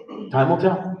 Time will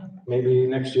tell. Maybe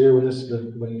next year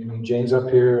when Jane's up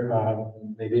here,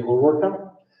 maybe it will work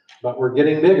out. But we're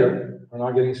getting bigger. We're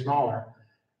not getting smaller.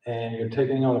 And you're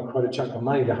taking on quite a chunk of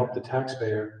money to help the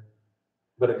taxpayer,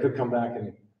 but it could come back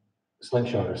and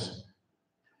slingshot us.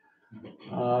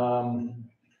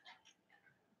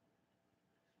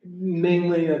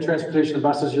 Mainly transportation and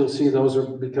buses, you'll see those are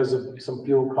because of some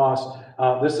fuel costs.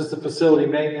 This is the facility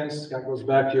maintenance. That goes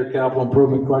back to your capital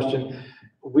improvement question.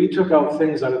 We took out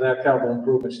things out of that capital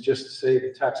improvements just to save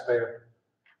the taxpayer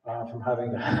from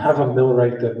having to have a mill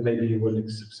rate that maybe you wouldn't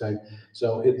expect.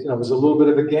 So it, was a little bit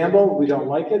of a gamble. We don't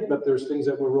like it, but there's things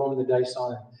that we're rolling the dice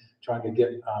on and trying to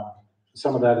get,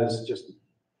 some of that is just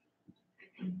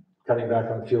cutting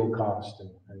back on fuel cost, and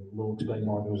we'll explain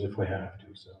more of those if we have to,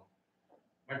 so.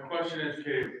 My question is,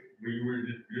 okay, when you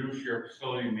reduce your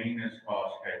facility maintenance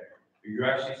costs, okay, are you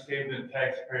actually saving the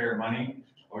taxpayer money,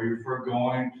 or are you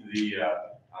foregoing to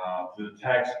the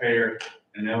taxpayer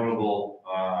inevitable,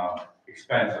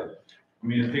 expenses? I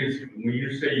mean, the thing is, when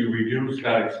you say you reduce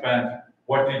that expense,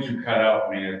 what did you cut out?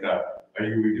 I mean, are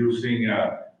you reducing,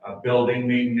 building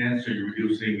maintenance? Are you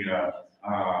reducing,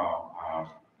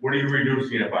 what are you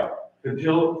reducing it by?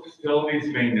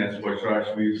 Facilities maintenance, which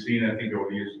actually we've seen, I think over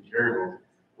the years in Caribou,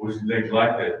 was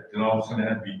neglected, and all of a sudden it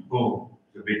had to be boom,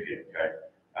 it's a big deal,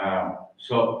 okay?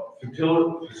 So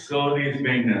facilities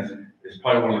maintenance is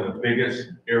probably one of the biggest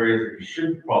areas that you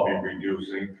should probably be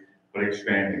reducing, but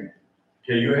expanding.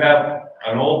 Okay, you have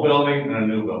an old building and a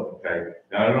new building, okay?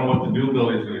 Now, I don't know what the new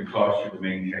building is gonna cost you to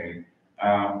maintain,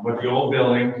 but the old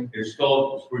building is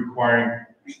still requiring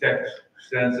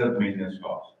extensive maintenance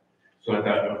costs. So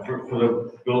that, for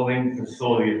the building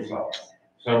facility itself.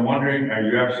 So I'm wondering, are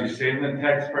you actually saving the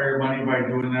taxpayer money by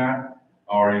doing that?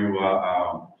 Or are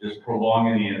you, just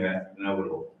prolonging the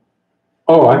inevitable?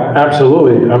 Oh,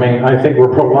 absolutely. I mean, I think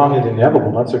we're prolonging the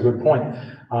inevitable. That's a good point.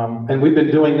 And we've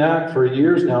been doing that for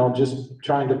years now, just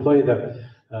trying to play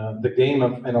the game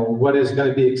of, what is going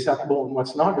to be acceptable and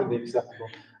what's not going to be acceptable.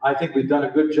 I think we've done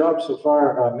a good job so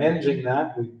far managing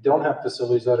that. We don't have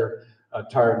facilities that are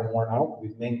tired and worn out.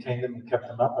 We've maintained them and kept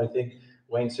them up. I think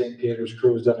Wayne St. Peter's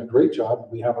crew has done a great job.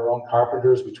 We have our own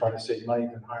carpenters. We try to save money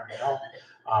than hiring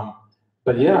out.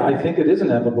 But yeah, I think it is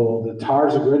inevitable. The tar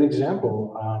is a great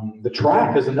example. The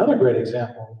track is another great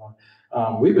example.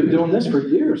 We've been doing this for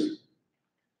years.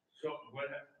 So what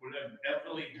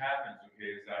inevitably happens, okay,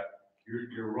 is that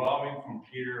you're robbing from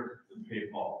Peter to pay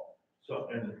Paul. So,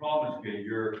 and the problem is,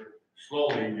 okay,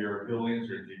 slowly your buildings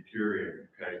are deteriorating,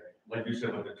 okay? Like you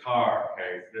said with the tar,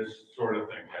 okay, this sort of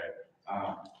thing, okay?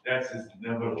 That's just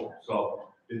inevitable. So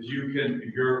if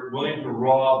you're willing to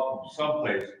rob from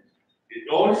someplace, it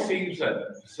always seems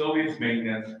that facilities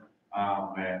maintenance,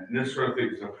 and this sort of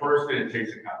thing is the first thing it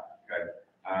takes a cut, okay?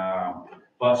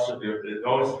 It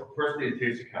always the first thing it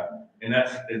takes a cut. And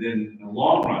then in the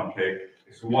long run, okay,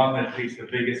 it's the one that takes the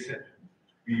biggest hit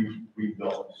we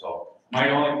built. So my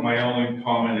only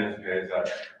comment is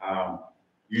that,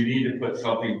 you need to put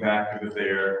something back into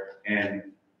there and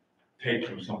take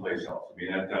from someplace else. I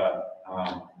mean,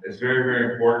 it's very,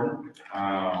 very important.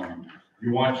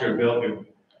 You want your ability to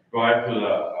drive to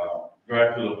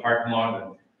the parking lot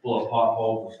and full of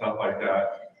potholes and stuff like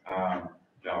that.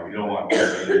 No, you don't want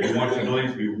that. You want your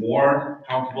buildings to be warm,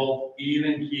 comfortable,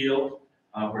 even keeled,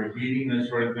 for heating, this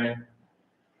sort of thing.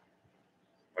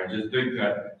 I just think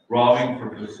that robbing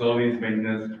for facilities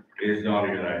maintenance is not a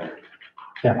good idea.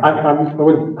 Yeah, I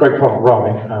wouldn't quite call it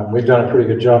robbing. We've done a pretty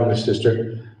good job in this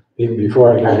district, even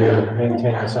before I got here,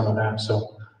 maintaining some of that.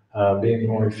 So being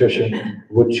more efficient,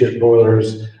 wood chip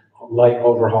boilers, light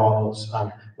overhauls.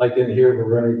 Like in here, we're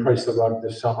going to replace the rug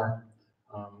this summer.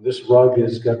 This rug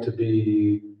has got to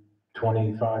be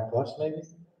 25 plus, maybe?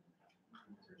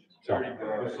 So,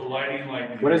 What's the lighting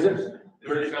like? what is it? Is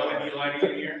this LED lighting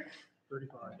in here?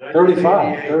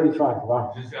 35,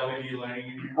 wow. Is this LED lighting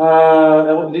in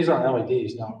here? These aren't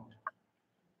LEDs, no.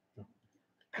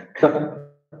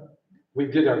 But we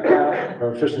did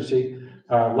our efficiency,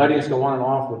 lighting's go on and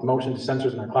off with motion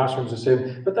sensors in our classrooms to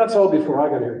save, but that's all before I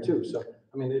got here too. So,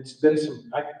 I mean, it's been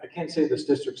I can't say this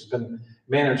district's been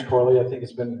managed poorly. I think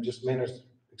it's been just managed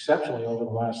exceptionally over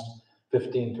the last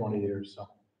 15, 20 years, so.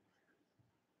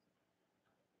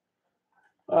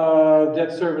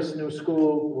 Debt service, new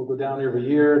school will go down every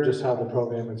year, just how the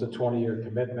program is a 20-year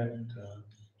commitment.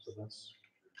 So that's.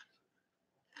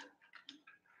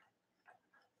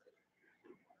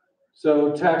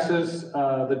 So taxes,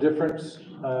 the difference,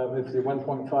 if the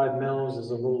 1.5 mils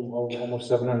is a little over almost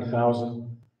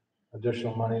 700,000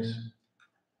 additional monies.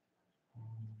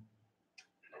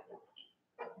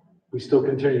 We still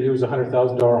continue to use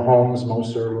 $100,000 homes.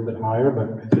 Most are a little bit higher,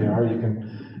 but if they are, you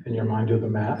can, in your mind, do the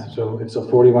math. So it's a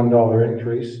 $41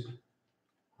 increase.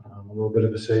 A little bit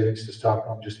of a savings to stop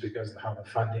them just because of how the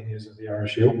funding is of the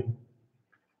RSU.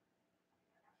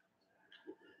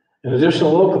 An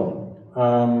additional local.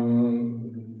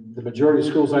 The majority of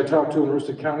schools I talked to in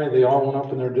Aroostook County, they all went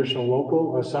up in their additional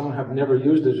local. Some have never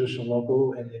used additional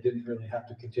local, and they didn't really have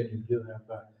to continue to do that.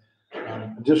 But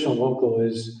additional local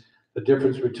is the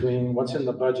difference between what's in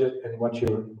the budget and what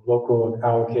your local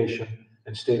allocation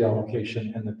and state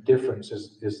allocation, and the difference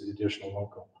is the additional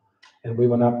local. And we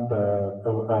went up,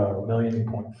 $1.4 million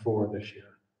this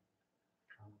year,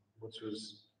 which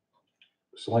was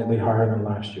slightly higher than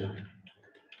last year.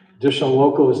 Additional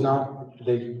local is not,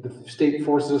 the state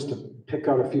forces us to pick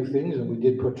out a few things, and we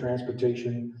did put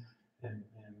transportation and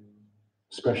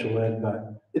special ed,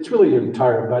 but it's really your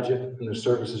entire budget and the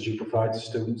services you provide to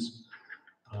students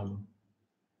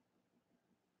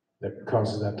that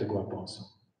causes that to go up also.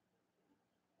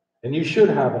 And you should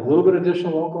have a little bit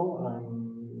additional local,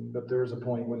 but there is a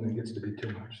point when it gets to be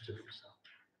too much too, so.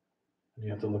 You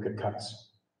have to look at cuts.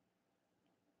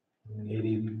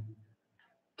 82%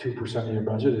 of your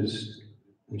budget is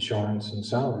insurance and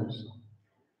salaries.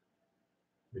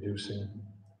 Reducing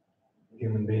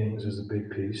human beings is a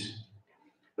big piece,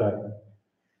 but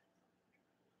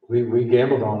we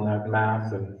gambled on that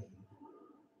math and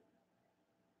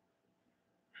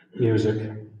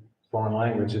music, foreign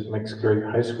language. It makes great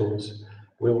high schools.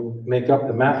 We'll make up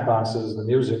the math classes, the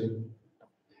music.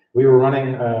 We were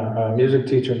running a music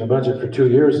teacher in the budget for 2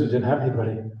 years and didn't have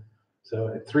anybody. So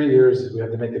at 3 years, we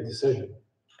had to make a decision.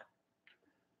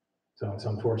 So it's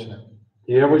unfortunate.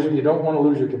 You don't want to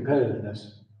lose your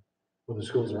competitiveness with the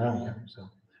schools around you. So,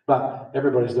 but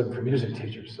everybody's looking for music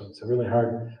teachers, so it's a really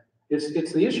hard.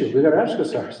 It's the issue. We got to ask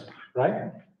ourselves,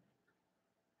 right?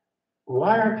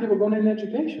 Why aren't people going into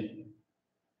education?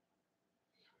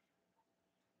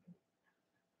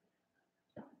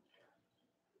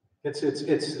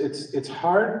 It's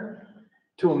hard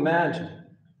to imagine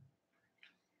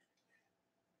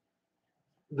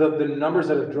the numbers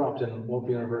that have dropped in local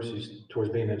universities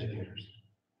towards being educators.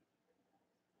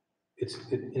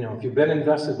 You know, if you've been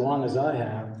invested as long as I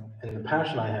have and the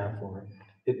passion I have for it,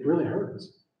 it really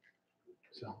hurts.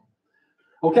 So,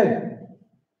 okay.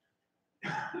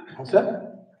 All set?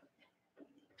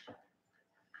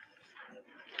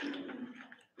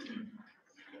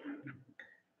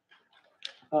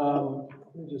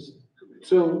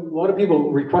 So a lot of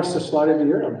people request a slide every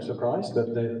year. I'm surprised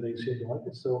that they seem to like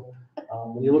it. So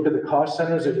when you look at the cost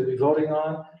centers that you'll be voting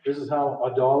on, this is how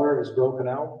 $1 is broken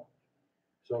out.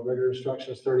 So regular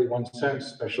instruction is 31 cents,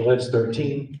 special ed's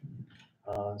 13,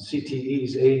 CTE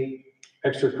is 8,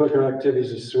 extracurricular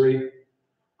activities is 3.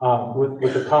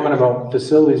 With the comment about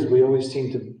facilities, we always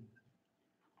seem to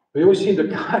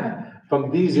cut from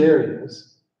these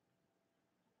areas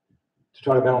to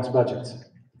try to balance budgets.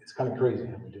 It's kind of crazy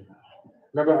how we do that.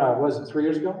 Remember, was it 3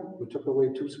 years ago? We took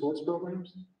away 2 sports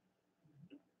programs.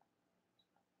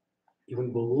 You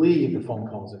wouldn't believe the phone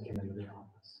calls that came into the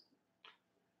office.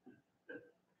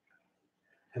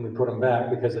 And we put them back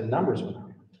because the numbers went up.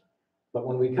 But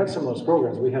when we cut some of those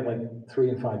programs, we had like 3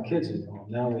 and 5 kids involved.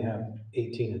 Now we have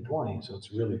 18 and 20, so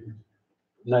it's really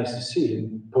nice to see.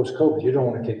 And post-COVID, you don't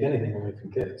want to take anything away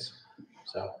from kids.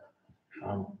 So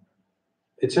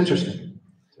it's interesting.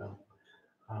 So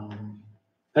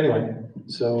anyway,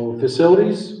 so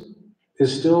facilities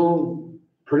is still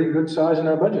pretty good size in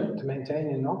our budget to maintain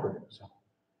and operate. So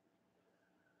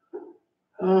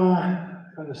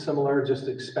kind of similar, just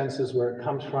expenses where it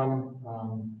comes from.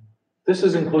 This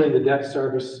is including the debt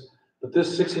service, but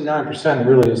this 69%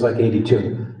 really is like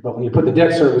 82. But when you put the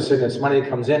debt service in, it's money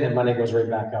comes in and money goes right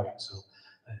back out. So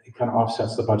it kind of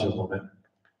offsets the budget a little bit.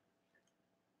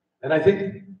 And I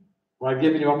think, well, I've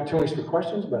given you opportunities for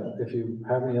questions, but if you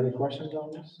have any other questions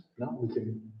on this, no, we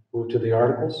can move to the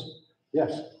articles.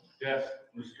 Yes. Yes,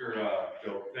 Mr.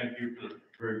 Joe, thank you for the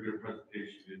very good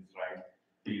presentation tonight.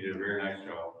 You did a very nice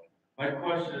job. My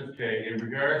question is, okay, in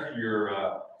regards to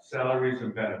your salaries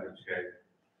and benefits, okay,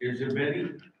 is there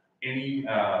been any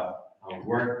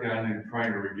work done in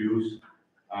trying to reduce,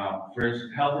 for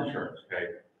instance, health insurance,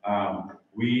 okay?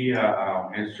 We,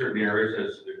 in certain areas,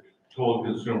 as told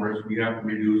consumers, we have to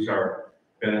reduce our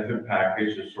benefit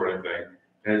package, this sort of thing.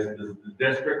 Has the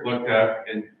district looked at,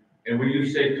 and when you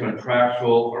say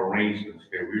contractual arrangements,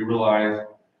 okay, we realize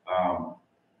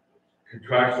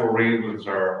contractual arrangements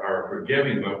are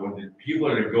forgiving, but when the people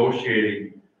are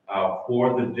negotiating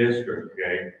for the district,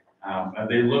 okay, are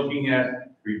they looking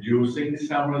at reducing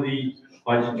some of the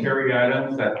budgetary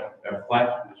items that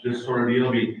reflect this sort of deal?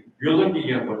 I mean, you're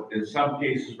looking at what, in some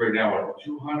cases right now, a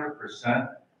 200%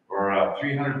 or a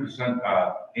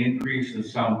 300% increase in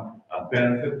some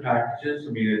benefit packages.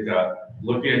 I mean,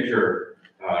 looking at your,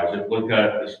 just looked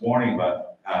at it this morning,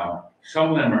 but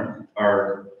some of them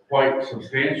are quite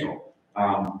substantial.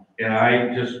 And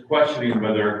I just questioning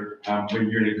whether when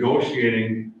you're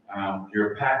negotiating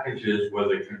your packages,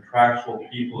 whether contractual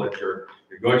people that you're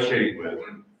negotiating with,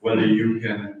 whether you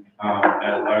can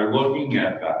are looking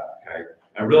at that. Okay,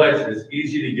 I realize it's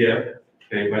easy to give.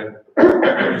 Okay, but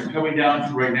what it's coming down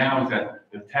to right now is that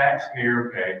the taxpayer,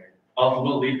 okay,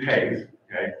 ultimately pays.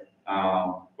 Okay,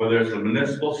 whether it's the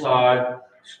municipal side,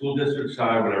 school district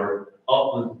side, whatever,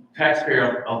 the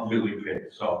taxpayer ultimately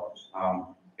pays. So,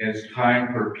 it's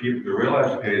time for people to realize,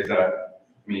 okay, is that,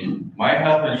 I mean, my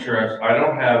health insurance, I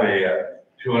don't have a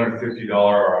 $250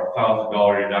 or $1,000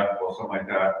 deductible, something like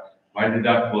that. My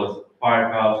deductible is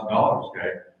 $5,000,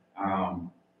 okay?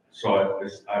 So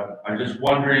I'm just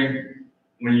wondering,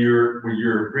 when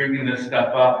you're bringing this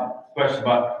stuff up, especially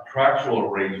about contractual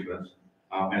arrangements,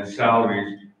 and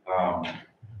salaries,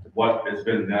 what has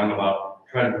been done about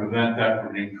trying to prevent that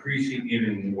from increasing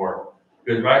even more.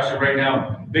 Because actually right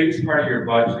now, biggest part of your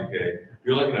budget, okay,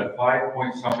 you're looking at 5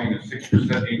 point something to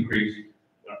 6% increase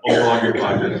overall your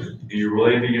budget, and you're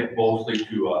relating it mostly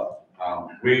to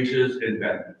wages and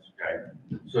benefits, okay?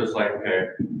 So it's like, okay,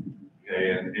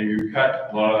 and you cut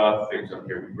a lot of other things up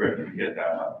here, we get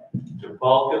that up. The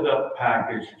bulk of the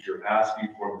package that you're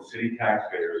asking for the city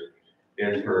taxpayers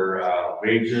is for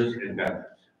wages and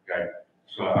benefits, okay?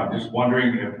 So I'm just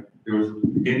wondering if there was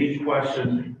any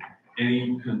question,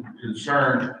 any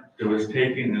concern that was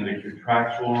taken in the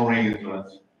contractual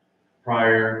arrangements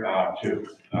prior to,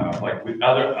 like with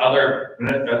other,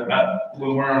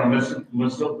 when we're on a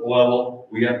municipal level,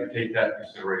 we have to take that into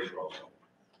consideration also.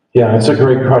 Yeah, it's a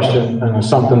great question, and it's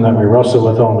something that we wrestle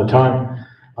with all the time.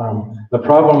 The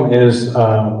problem is,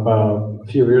 a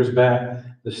few years back,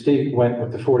 the state went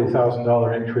with the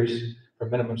 $40,000 increase for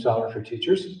minimum salary for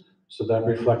teachers. So that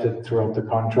reflected throughout the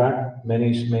contract.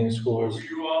 Many main schools. Were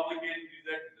you obligated to do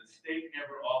that? The state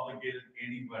never obligated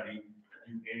anybody to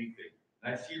do anything.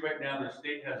 And I see right now the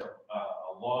state has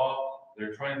a law.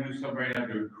 They're trying to do something right now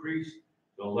to increase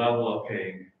the level of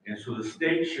paying. And so the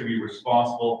state should be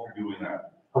responsible for doing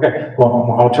that. Okay,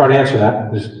 well, I'll try to answer that.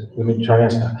 Just let me try to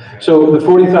answer that. So the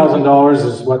 $40,000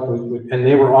 is what and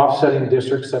they were offsetting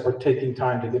districts that were taking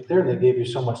time to get there. They gave you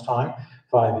so much time,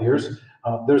 5 years.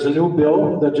 There's a new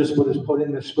bill that just was put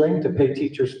in the spring to pay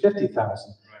teachers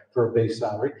 $50,000 for a base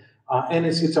salary. And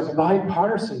it's a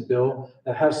bipartisan bill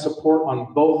that has support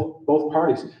on both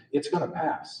parties. It's going to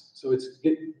pass. So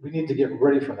we need to get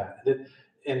ready for that.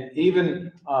 And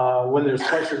even when there's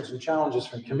questions and challenges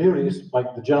from communities,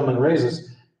 like the gentleman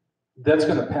raises, that's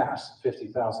going to pass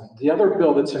 50,000. The other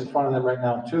bill that's in front of them right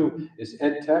now too is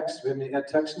ed techs. We have any ed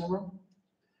techs in the room?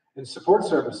 In support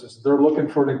services, they're looking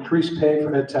for an increased pay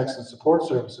for ed techs and support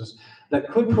services that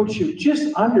could put you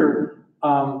just under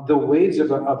the wage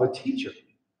of a teacher.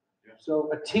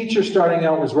 So a teacher starting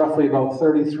out was roughly about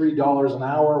 $33 an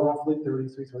hour, roughly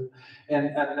 33, and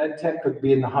an ed tech could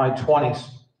be in the high 20s.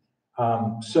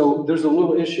 So there's a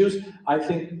little issues. I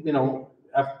think,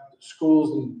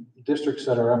 schools and districts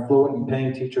that are affluent and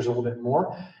paying teachers a little bit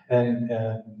more, and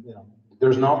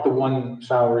there's not the one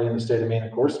salary in the state of Maine,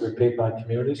 of course, we're paid by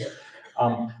communities.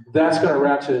 That's going to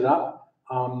ratchet it up.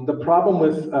 The problem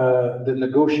with the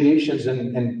negotiations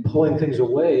and pulling things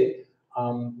away,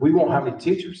 we won't have any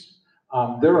teachers.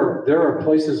 There are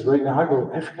places right now, I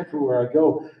go everywhere I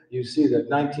go, you see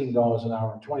that $19 an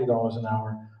hour, $20 an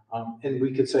hour, and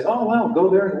we could say, oh, well, go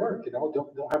there and work,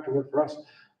 don't have to work for us.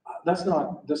 That's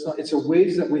not, it's a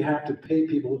wage that we have to pay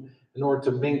people in order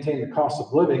to maintain the cost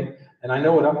of living. And I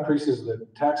know it increases the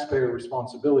taxpayer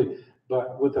responsibility,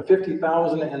 but with the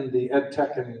 50,000 and the ed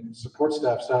tech and support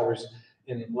staff salaries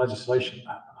in legislation,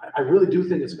 I really do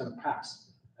think it's going to pass.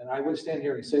 And I wouldn't stand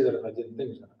here and say that if I didn't think it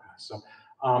was going to pass. So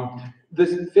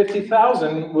this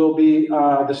 50,000 will be,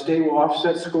 the state will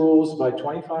offset schools by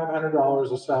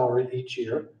 $2,500 a salary each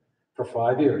year for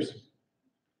 5 years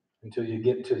until you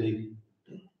get to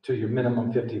your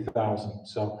minimum 50,000.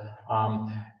 So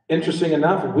interesting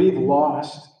enough, we've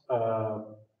lost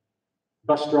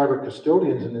bus driver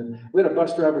custodians, and we had a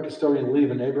bus driver custodian leave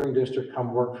a neighboring district,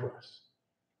 come work for us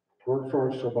for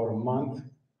about a month,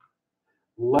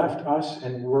 left us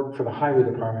and worked for the highway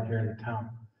department here in the town,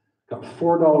 got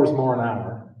 $4 more an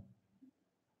hour,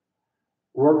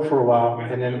 worked for a while,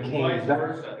 and then came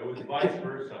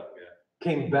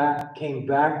back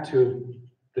to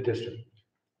the district.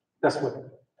 That's what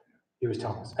he was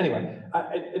telling us. Anyway,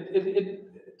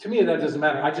 to me, that doesn't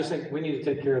matter. I just think we need to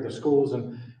take care of the schools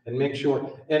and make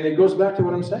sure. And it goes back to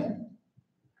what I'm saying.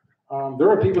 There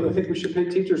are people that think we should pay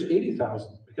teachers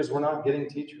 $80,000 because we're not getting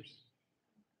teachers.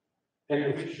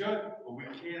 And we should, but we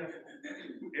can't.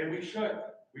 And we should.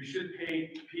 We should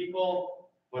pay people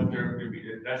what they're going to be.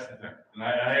 That's the thing. And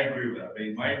I agree with that. I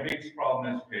mean, my biggest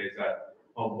problem is that,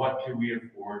 well, what can we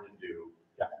afford to do?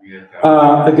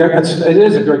 It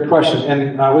is a great question,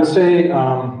 and I would say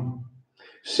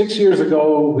 6 years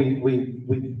ago we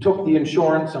took the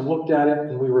insurance and looked at it,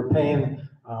 and we were paying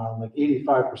like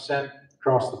 85%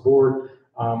 across the board.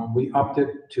 We upped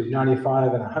it to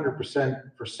 95 and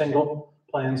 100% for single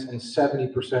plans and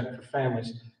 70% for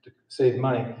families to save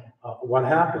money. What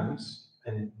happens,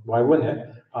 and why wouldn't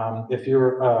it, if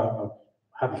you're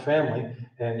have a family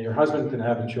and your husband can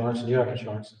have insurance and you have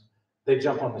insurance, they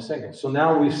jump on the single. So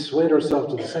now we've swayed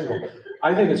ourselves to the single.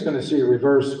 I think it's going to see a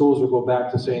reverse. Schools will go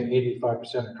back to saying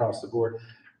 85% across the board.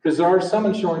 Because there are some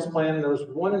insurance plan, there was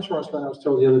one insurance plan I was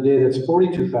told the other day that's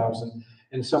 42,000,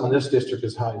 and some in this district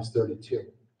as high as 32.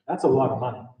 That's a lot of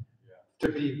money to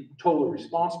be totally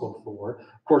responsible for.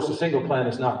 Of course, the single plan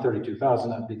is not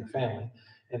 32,000, that'd be the family,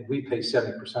 and we pay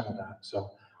 70% of that. So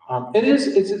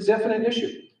it's a definite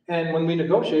issue. And when we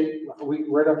negotiate, we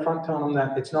right up front tell them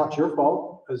that it's not your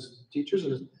fault as teachers,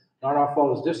 and it's not our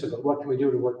fault as district, but what can we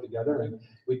do to work together? And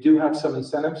we do have some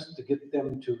incentives to get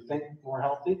them to think more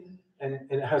healthy, and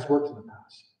it has worked in the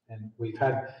past. And we've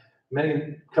had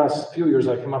many, past few years,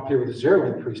 I come up here with a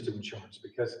 0 increase to insurance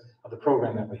because of the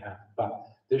program that we have. But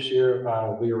this year,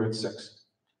 we were at 6.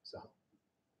 So,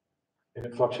 and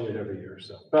it fluctuated every year.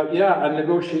 So, but yeah,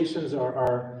 negotiations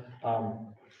are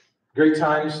great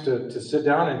times to sit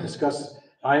down and discuss.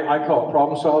 I call it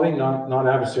problem solving, not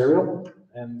adversarial.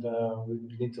 And we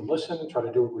need to listen and try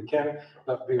to do what we can,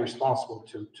 but be responsible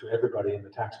to everybody and the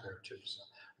taxpayer too. So,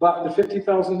 but the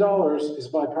 $50,000 is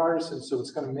bipartisan, so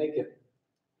it's going to make it.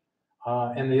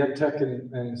 And the ed tech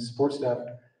and support staff,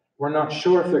 we're not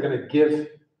sure if they're going to give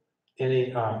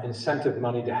any incentive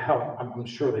money to help. I'm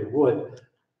sure they would.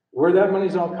 Where that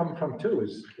money's all coming from too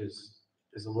is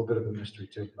a little bit of a mystery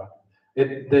too. But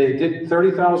they did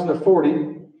 30,000 to 40,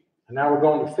 and now we're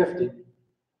going to 50.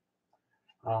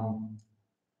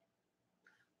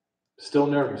 Still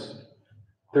nervous.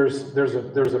 There's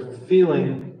a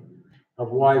feeling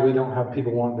of why we don't have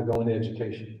people wanting to go into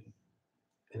education,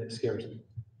 and it scares me.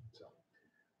 So,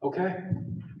 okay,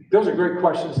 those are great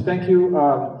questions. Thank you.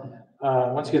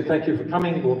 Once again, thank you for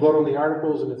coming. We'll vote on the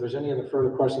articles, and if there's any other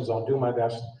further questions, I'll do my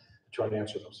best to try to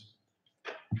answer those.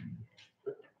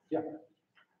 Yeah.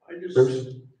 I just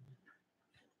Bruce?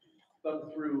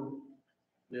 thumbed through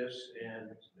this,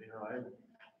 and I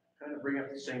kind of bring up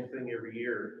the same thing every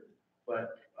year,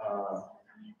 but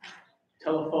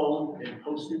telephone and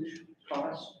postage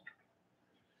costs.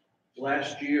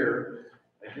 Last year,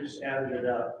 I just added it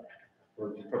up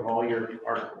from all your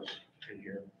articles in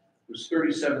here. It was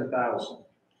 37,000.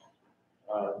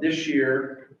 This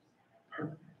year,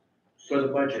 for the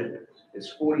budget,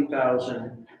 it's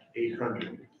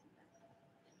 40,800.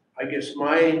 I guess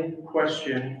my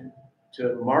question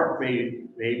to Mark maybe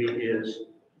is,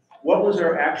 what was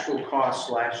our actual cost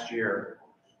last year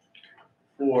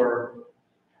for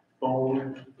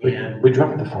phone and? We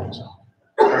dropped the phones out.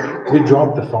 We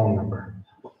dropped the phone number.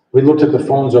 We looked at the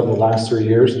phones over the last 3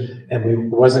 years, and it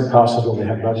wasn't costing what we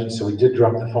had budgeted, so we did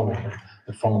drop the phone number.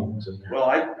 The phone was in there. Well,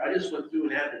 I just went through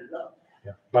and added it up.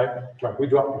 Yeah, right, we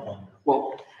dropped the phone number.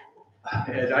 Well,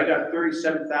 And I got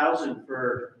 37,000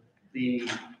 for the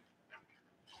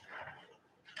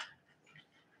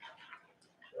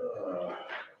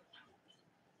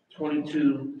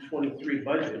 22-23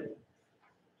 budget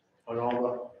on all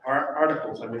the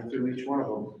articles. I went through each one of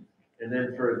them. And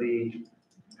then for the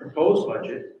proposed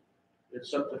budget,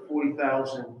 it's up to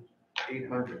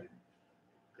 40,800.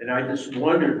 And I just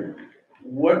wondered,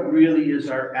 what really is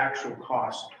our actual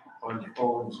cost on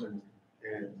phones and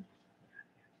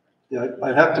yeah,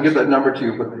 I'd have to give that number to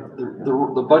you, but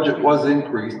the budget was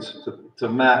increased to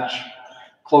match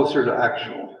closer to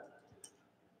actual.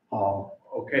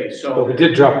 okay, But so we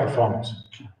did drop the phones.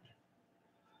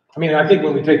 I mean, I think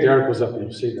when we take the articles up,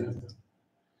 you'll see that.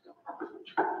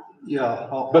 Yeah.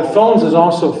 But phones is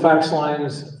also fax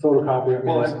lines, photocopy. I mean,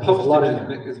 Well, there's and a lot in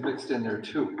postage there. is mixed in there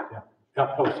too.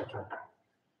 Got postage, right?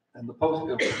 And of course,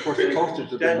 the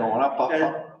postage has been going up.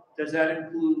 does that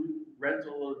include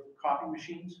rental of copy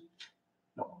machines?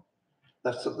 No,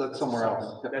 that's somewhere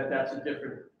else. That's a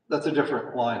different. That's a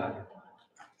different line item.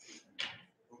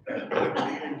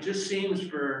 It just seems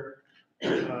for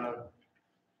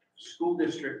school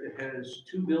district that has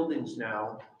 2 buildings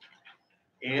now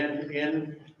and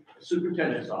a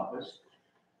superintendent's office.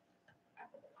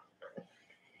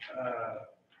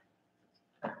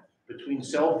 Between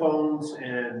cell phones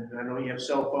and I know you have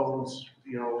cell phones,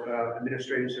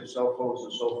 administrators have cell phones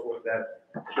and so forth that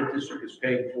the district is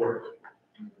paying for.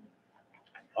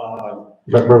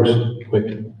 But Bruce,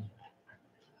 wait.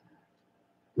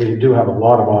 We do have a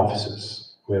lot of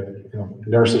offices with,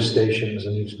 nurses stations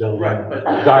in each building, Right, but-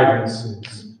 guidance and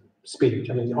speech.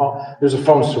 I mean, there's a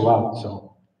phones throughout,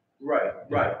 so. Right.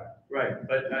 But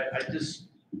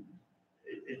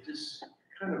it just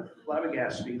kind of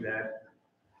flabbergasts me that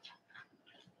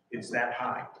it's that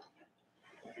high.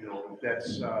 You know, if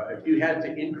that's, if you had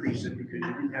to increase it because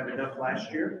you didn't have enough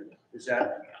last year, is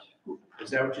that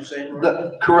what you're saying?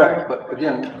 Laura? Correct, but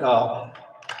again,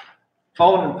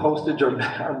 phone and postage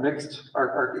are mixed,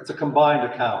 it's a combined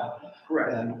account.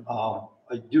 Correct. And, I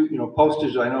do,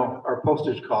 postage, I know our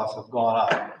postage costs have gone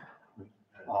up.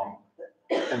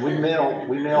 And we mail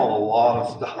a lot of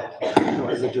stuff,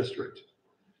 as a district.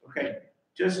 Okay,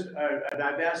 just, and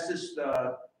I've asked this,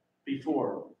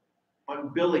 before,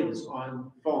 on billings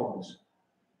on phones,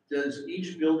 does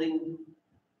each building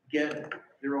get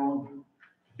their own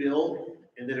bill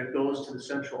and then it goes to the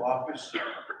central office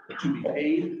to be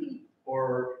paid?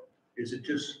 Or is it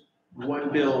just one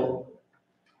bill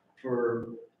for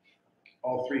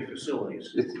all three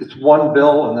facilities? It's one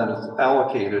bill and then it's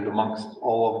allocated amongst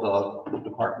all of the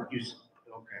departments.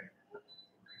 Okay.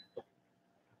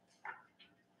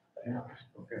 Yeah.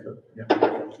 Okay.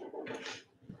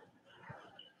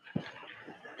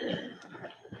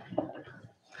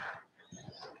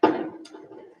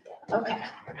 Okay.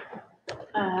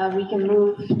 We can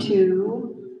move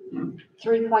to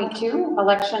 3.2,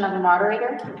 election of a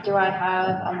moderator. Do I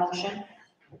have a motion?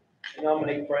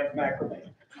 Nominate Frank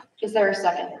McRae. Is there a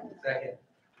second? Second.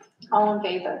 All in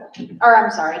favor? Or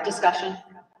I'm sorry, discussion.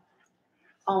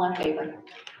 All in favor?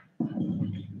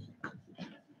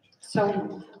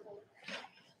 So,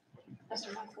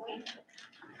 Mr. McElwain.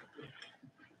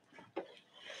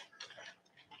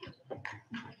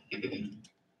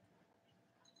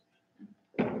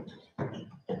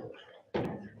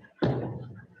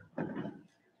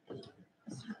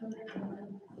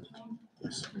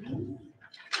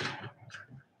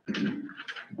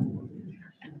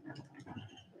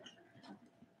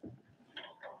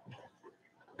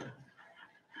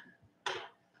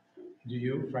 Do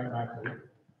you, Frank McElwain,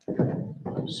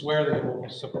 swear that you will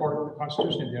support the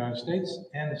Constitution of the United States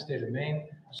and the state of Maine,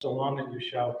 so long that you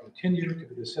shall continue to be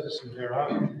the citizen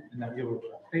thereof, and that you will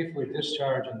faithfully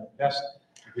discharge in the best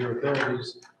of your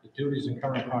abilities the duties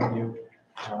incumbent upon you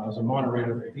as a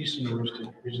moderator of the Eastern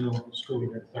Aroostook Regional School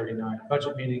Unit 39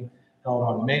 budget meeting held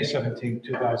on May 17,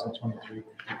 2023,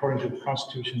 according to the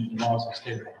Constitution and laws of the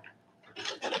state of Maine.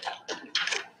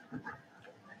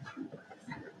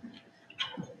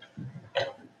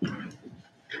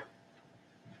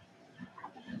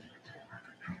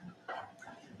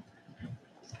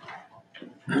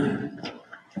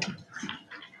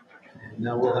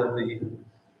 Now we'll have the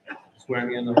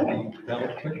swearing in of the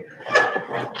ballot clerk.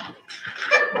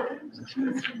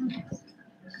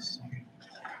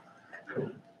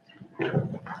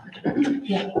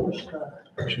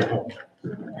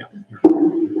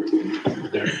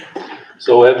 There.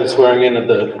 So we'll have the swearing in of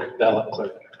the ballot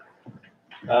clerk.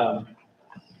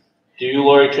 Do you,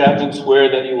 Lori Chapman, swear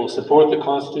that you will support the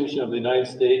Constitution of the United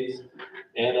States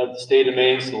and of the state of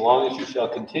Maine, so long as you shall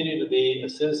continue to be a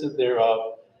citizen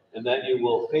thereof, and that you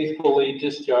will faithfully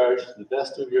discharge to the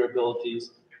best of your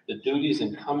abilities the duties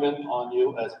incumbent on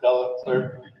you as ballot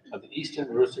clerk of the Eastern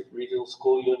Aroostook Regional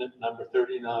School Unit number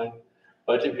 39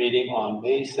 budget meeting on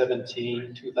May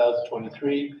 17,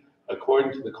 2023,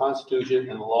 according to the Constitution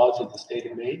and the laws of the state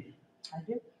of Maine? I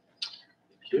do.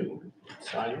 Thank you.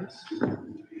 Sign this.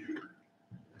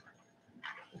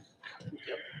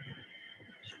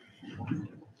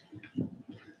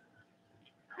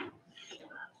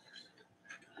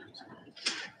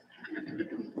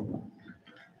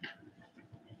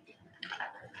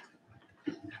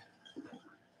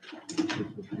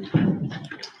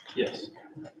 Yes.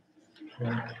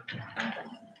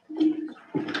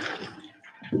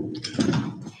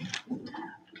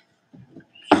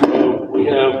 So we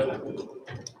have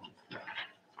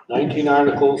 19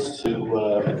 articles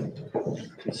to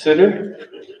consider.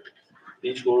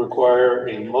 Each will require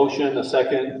a motion, a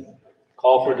second,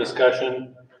 call for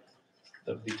discussion.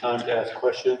 There'll be time to ask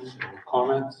questions or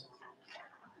comments.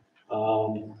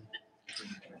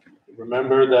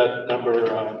 Remember that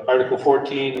Article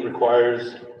 14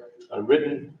 requires a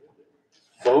written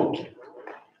vote.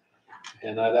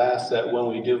 And I'd ask that when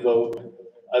we do vote,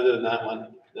 other than that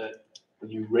one, that when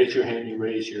you raise your hand, you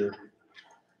raise your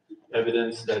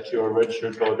evidence that you're a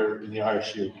registered voter in the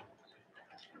RSU.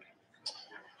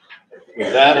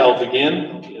 With that, I'll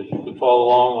begin. If you could follow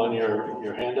along on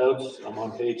your handouts, I'm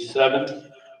on page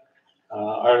 7.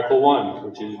 Article 1,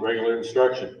 which is regular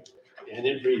instruction. And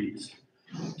it reads,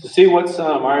 to see what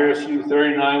sum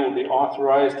RSU39 will be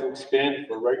authorized to expend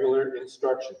for regular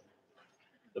instruction.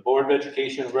 The Board of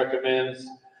Education recommends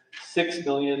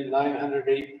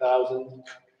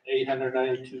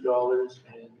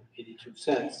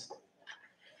 $6,908,892.82.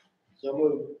 So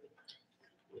moved.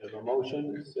 We have a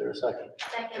motion. Is there a second?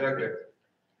 Second.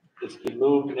 It's been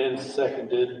moved and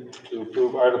seconded to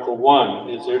approve Article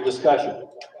 1. Is there discussion?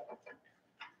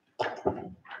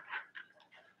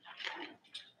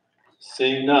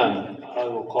 Seeing none, I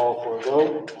will call for a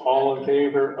vote. All in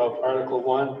favor of Article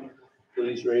 1,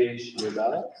 please raise your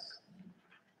ballots.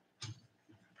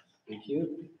 Thank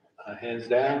you. Hands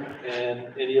down,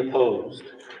 and any opposed?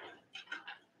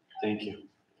 Thank you.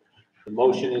 The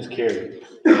motion is carried.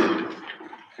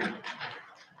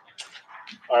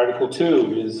 Article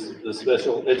 2 is the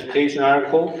special education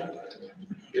article.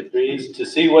 It reads, to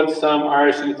see what sum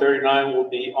RSU39 will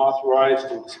be authorized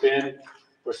to expend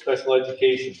for special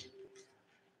education.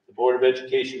 The Board of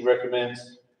Education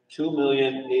recommends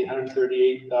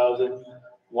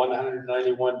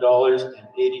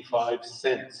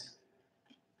 $2,838,191.85.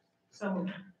 So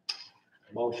moved.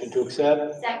 Motion to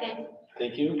accept. Second.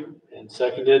 Thank you. And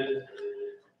seconded.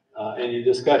 Any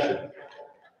discussion?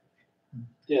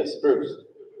 Yes, Bruce.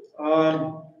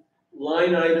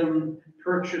 Line item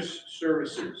purchase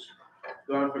services,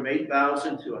 gone from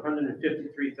 8,000 to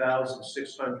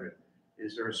 153,600.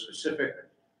 Is there a specific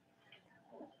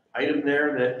item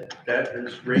there that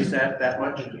is raised that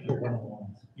much?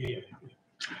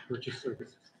 Purchase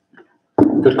services.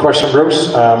 Good question,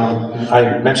 Bruce.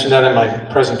 I mentioned that in my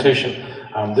presentation.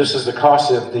 This is the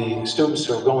cost of the students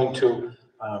who are going to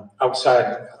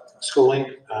outside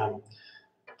schooling,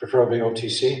 preferably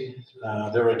OTC.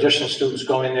 There are additional students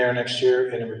going there next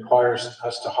year, and it requires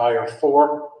us to hire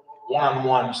 4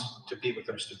 one-on-ones to be with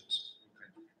their students.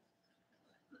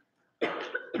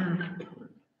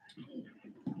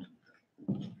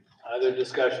 Other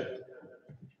discussion?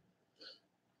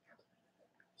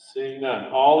 Seeing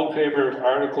none. All in favor of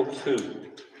Article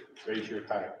 2, raise your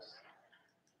cards.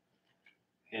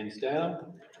 Hands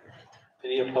down.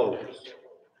 Any opposed?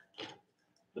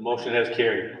 The motion has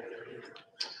carried.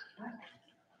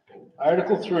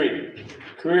 Article 3,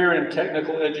 career and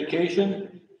technical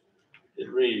education. It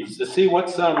reads, to see what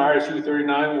sum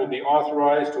RSU39 will be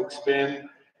authorized to expend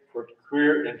for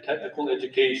career and technical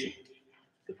education.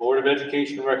 The Board of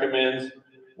Education recommends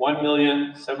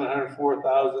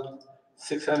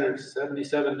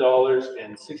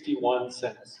 $1,704,677.61.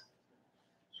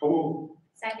 So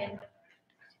Second.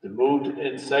 The moved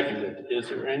and seconded. Is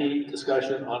there any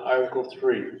discussion on Article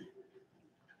 3?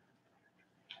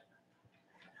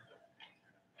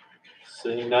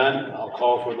 Seeing none, I'll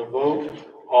call for the vote.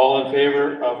 All in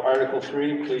favor of Article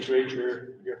 3, please raise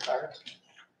your cards.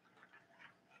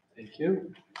 Thank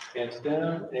you. Hands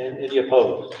down, and any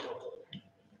opposed?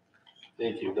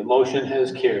 Thank you. The motion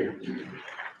has carried.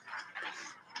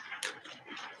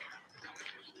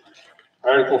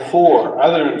 Article 4,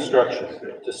 other instruction.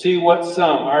 To see what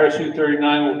sum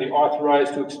RSU39 will be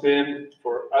authorized to expend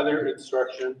for other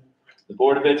instruction, the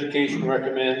Board of Education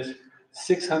recommends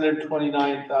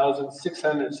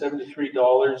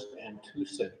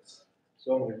 $629,673.02.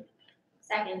 So moved.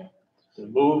 Second.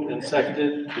 Been moved and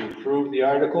seconded to approve the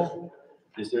article.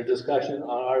 Is there discussion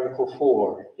on Article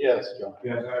 4? Yes, John.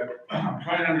 Yes, I'm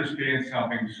trying to understand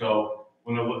something. So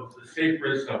when the say for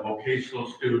instance, a vocational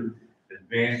student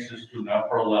advances to an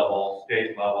upper level,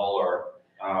 state level, or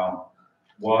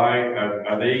why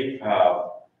are they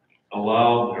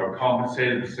allowed or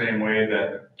compensated the same way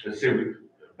that, let's say, a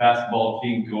basketball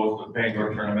team goes to a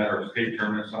Bangor tournament or a state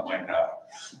tournament, something like that?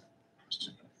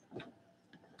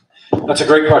 That's a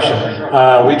great question.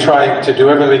 We try to do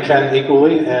everything we can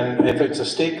equally, and if it's a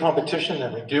state competition,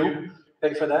 then we do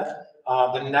pay for that.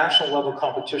 The national level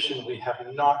competition, we have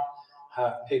not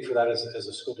paid for that as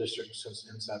a school district since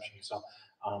inception. So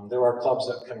there are clubs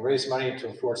that can raise money to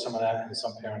afford some of that, and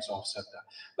some parents offset that.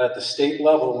 But at the state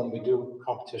level, when we do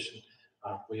competition,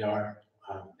 we are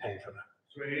paying for that.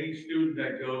 So any student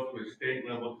that goes to a state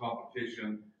level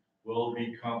competition will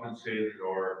be compensated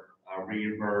or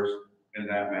reimbursed in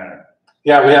that manner?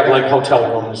 Yeah, we have like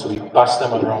hotel rooms, we bus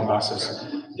them on their own buses.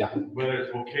 Yeah. Whether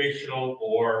it's vocational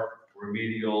or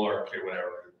remedial or okay,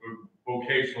 whatever,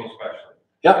 vocational especially.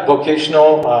 Yeah,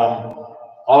 vocational, all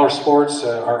our sports,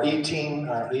 our E-team,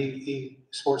 our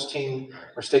E-sports team,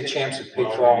 our state champs have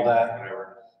paid for all that.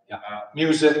 Whatever. Yeah,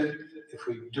 music, if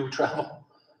we do travel.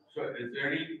 So is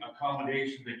there any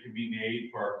accommodation that can be made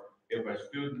for if a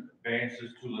student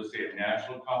advances to, let's say, a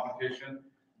national competition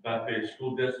that the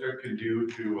school district can do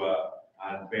to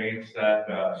advance that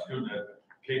student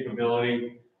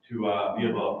capability to be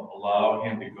able to allow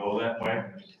him to go that way?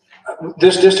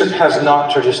 This district has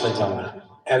not traditionally done that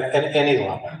at any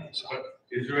level. So. But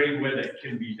is there any way that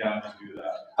can be done to do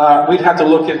that? We'd have to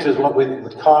look into what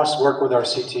would cost, work with our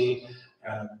CT,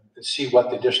 and see what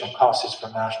the additional cost is for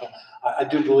national. I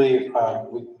do believe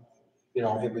it would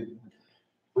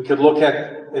we could look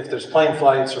at if there's plane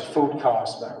flights or food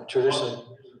costs, but traditionally,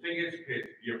 The thing is, okay, it'd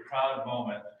be a proud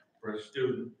moment for a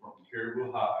student from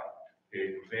Caribou High, okay,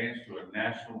 to advance to a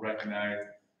national recognized,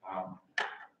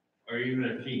 or even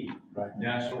a team, Right.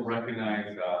 national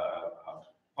recognized,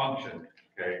 function,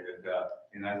 okay, that,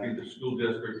 and I think the school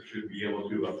district should be able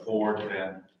to afford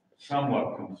them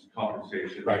somewhat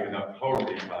compensation, Right. maybe not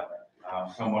totally, but,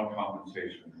 somewhat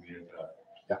compensation. I mean,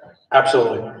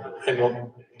 absolutely. And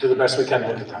we'll do the best we can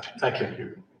with the time. Thank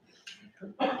you.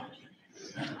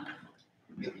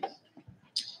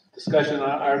 Discussion on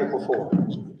Article 4.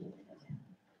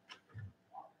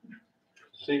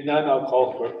 Seeing none, I'll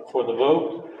call for the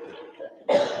vote.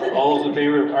 All those in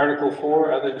favor of Article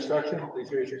 4, other instruction,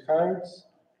 please raise your cards.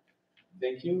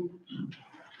 Thank you.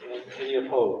 And any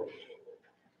opposed?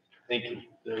 Thank you.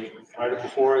 The Article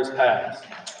 4 is passed.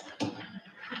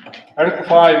 Article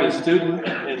 5 is student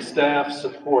and staff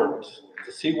support.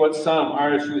 To see what sum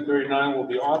RSU 39 will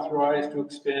be authorized to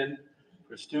expend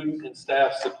for student and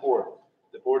staff support.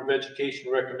 The Board of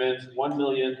Education recommends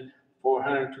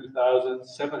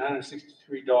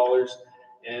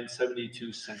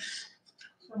 $1,402,763.72. So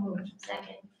moved.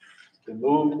 Second. It's been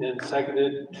moved and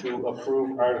seconded to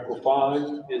approve Article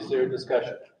 5. Is there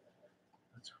discussion?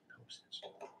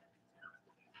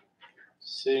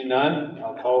 Seeing none,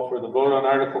 I'll call for the vote on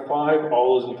Article 5.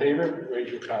 All those in favor,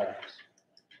 raise your cards.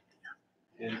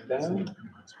 Hands down.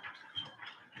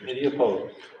 Any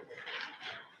opposed?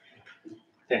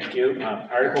 Thank you.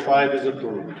 Article 5 is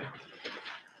approved.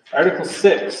 Article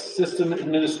 6, System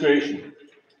Administration.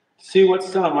 See what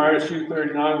sum RSU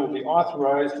 39 will be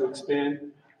authorized to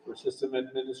expend for system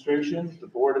administration. The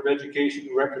Board of Education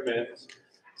recommends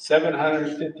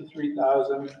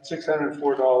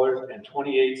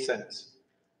 $753,604.28.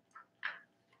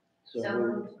 So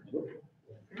moved.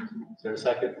 Is there a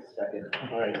second? Second.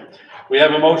 All right. We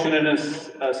have a motion and a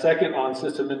second on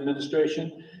system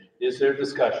administration. Is there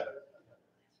discussion?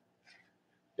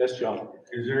 Yes, John?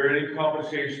 Is there any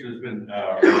compensation that's been,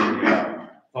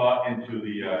 thought into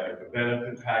the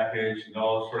benefit package and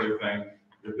all that sort of thing?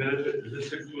 The benefit, does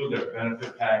this include the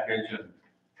benefit package and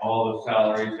all the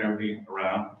salaries, everything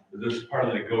around? Is this part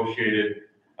of the negotiated,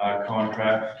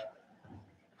 contract?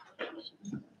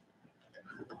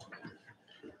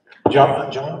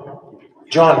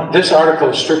 John, this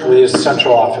article strictly is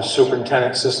central office,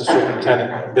 superintendent, assistant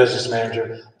superintendent, business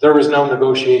manager. There is no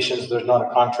negotiations. There's not a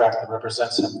contract that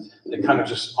represents them. They're kind of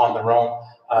just on their own.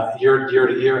 Year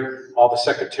to year, all the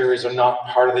secretaries are not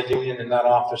part of the union in that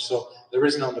office, so there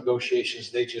is no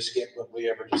negotiations. They just get what we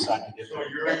ever decide to give So them.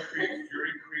 your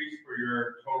increase for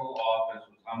your total office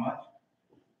was how much?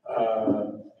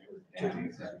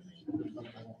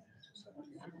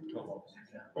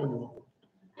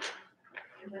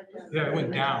 Yeah, it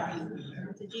went down.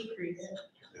 It's a decrease.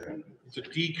 It's a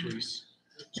decrease.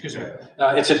 Excuse me.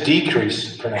 It's a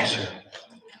decrease for next year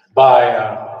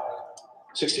by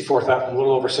 64,000, a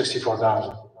little over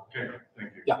 64,000. Okay,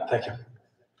 thank you. Yeah, thank you.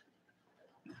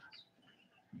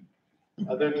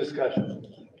 Other discussion?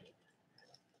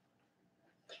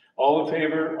 All in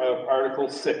favor of Article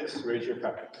 6, raise your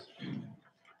cards.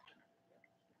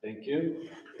 Thank you.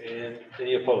 And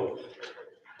any opposed?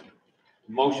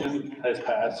 Motion has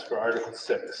passed for Article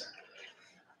 6.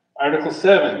 Article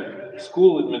 7,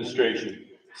 School Administration.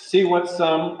 See what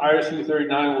sum RSU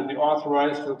 39 will be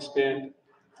authorized to expend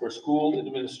for school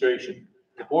administration.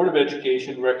 The Board of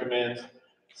Education recommends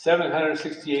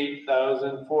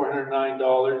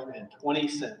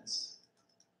 $768,409.20.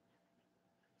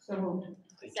 So moved.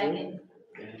 Thank you. Second.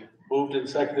 And moved and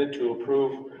seconded to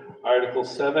approve Article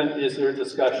 7. Is there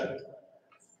discussion?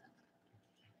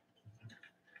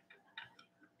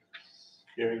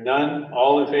 Hearing none,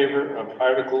 all in favor of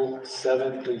Article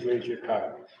 7, please raise your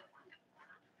card.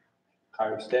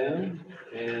 Cards down,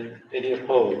 and any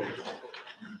opposed?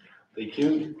 Thank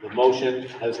you. The motion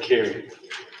has carried.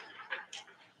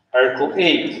 Article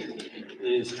 8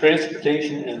 is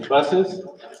transportation and buses.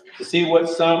 To see what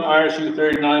sum RSU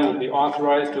 39 will be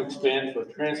authorized to expend for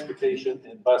transportation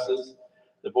and buses,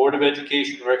 the Board of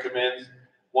Education recommends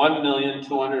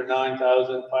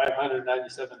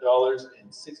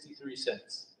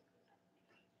 $1,209,597.63.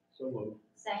 So moved.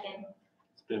 Second.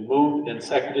 It's been moved and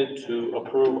seconded to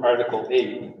approve Article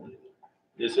 8.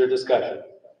 Is there discussion?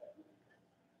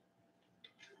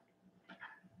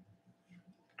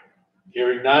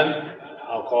 Hearing none,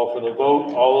 I'll call for the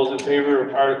vote. All those in favor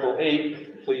of Article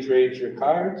 8, please raise your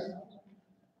cards.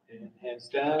 And hands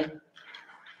down.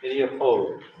 Any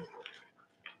opposed?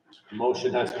 The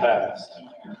motion has passed.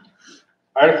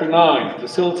 Article 9,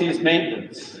 facilities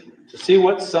maintenance. To see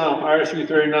what sum RSU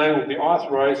 39 will be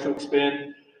authorized to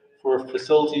expend for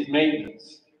facilities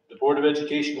maintenance. The Board of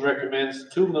Education recommends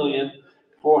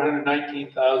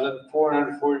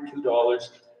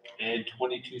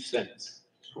 $2,419,442.22.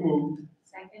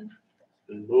 Second.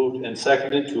 Been moved and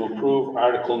seconded to approve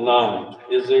Article 9.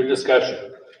 Is there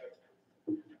discussion?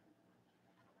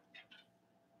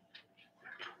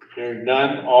 Hearing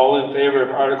none, all in favor of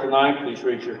Article 9, please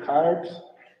raise your cards.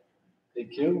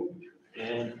 Thank you.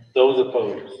 And those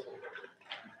opposed?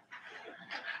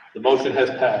 The motion has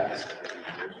passed.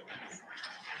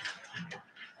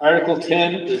 Article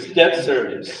 10 is debt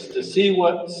service. To see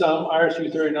what sum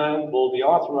RSU39 will be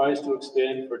authorized to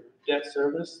expend for debt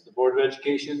service, the Board of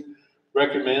Education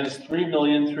recommends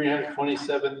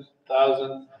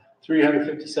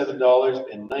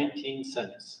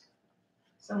 $3,327,357.19.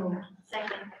 So moved.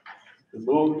 Second. Been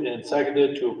moved and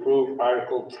seconded to approve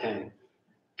Article 10.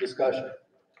 Discussion.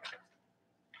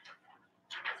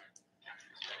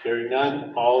 Hearing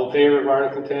none, all in favor of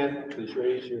Article 10, please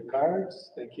raise your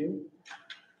cards. Thank you.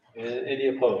 And any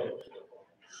opposed?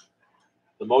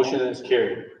 The motion is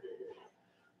carried.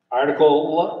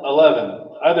 Article 11,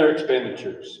 other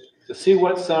expenditures. To see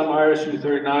what sum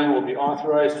RSU39 will be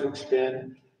authorized to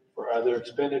expend for other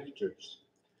expenditures.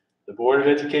 The Board of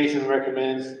Education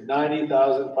recommends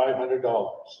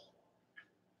 $90,500.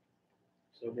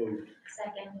 So moved.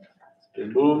 Second. It's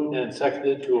been moved and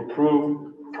seconded to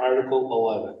approve Article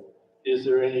 11. Is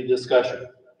there any discussion?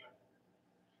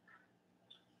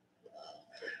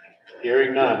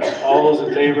 Hearing none. All those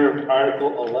in favor of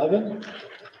Article 11,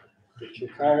 put your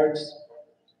cards.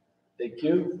 Thank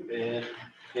you. And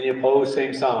any opposed,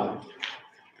 same sign.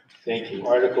 Thank you.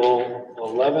 Article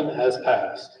 11 has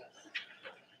passed.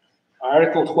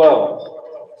 Article 12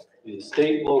 is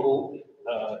state local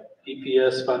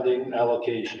EPS funding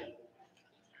allocation.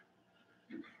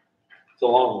 It's a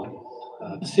long one.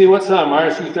 To see what sum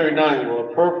RSU39 will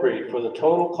appropriate for the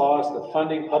total cost of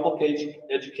funding public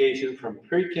education from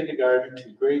pre-kindergarten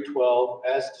to grade 12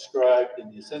 as described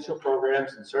in the Essential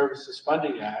Programs and Services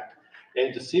Funding Act,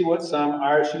 and to see what sum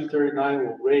RSU39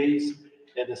 will raise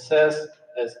and assess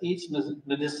as each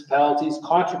municipality's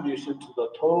contribution to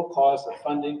the total cost of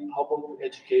funding public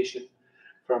education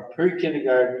from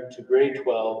pre-kindergarten to grade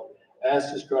 12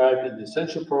 as described in the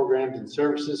Essential Programs and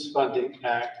Services Funding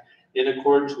Act in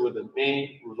accordance with the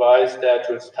Maine Revised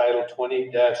Statutes Title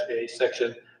 20-A,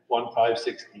 Section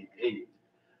 1568.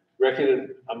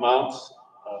 Recorded amounts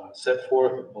set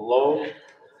forth below, and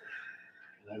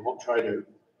I won't try to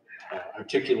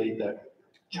articulate that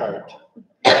chart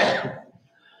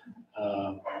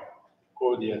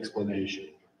or the explanation.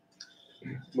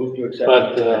 Move to accept.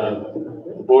 But the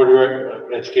Board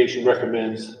of Education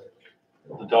recommends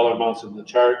the dollar amounts in the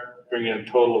chart, bringing a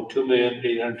total of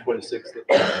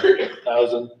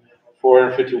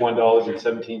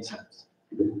 $2,826,451.17.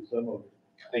 So moved.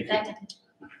 Thank you. Second.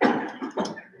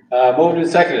 Moved and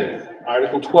seconded.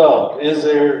 Article 12, is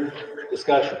there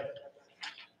discussion?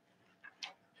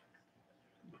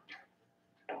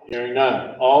 Hearing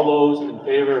none. All those in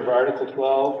favor of Article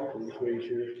 12, please raise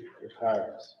your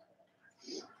cards.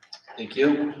 Thank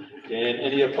you. And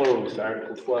any opposed to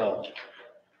Article 12?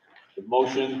 The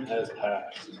motion has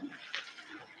passed.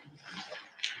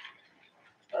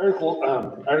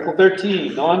 Article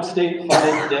 13, non-state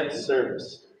funded debt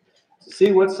service. To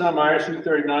see what sum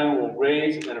RSU39 will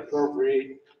raise and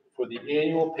appropriate for the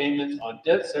annual payments on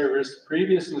debt service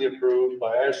previously approved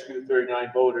by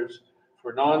RSU39 voters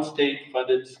for non-state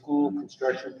funded school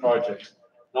construction projects,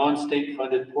 non-state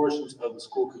funded portions of the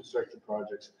school construction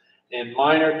projects, and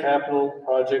minor capital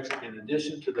projects in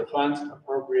addition to the funds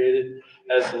appropriated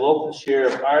as the local share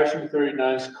of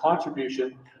RSU39's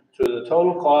contribution to the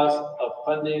total cost of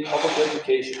funding public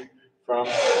education from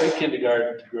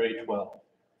pre-kindergarten to grade 12.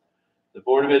 The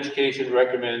Board of Education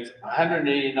recommends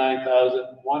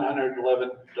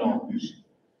 $189,111.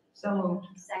 So moved.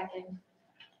 Second.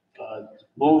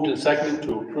 Moved and seconded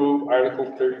to approve Article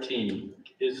 13.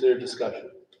 Is there discussion?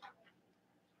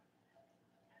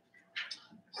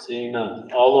 Seeing none.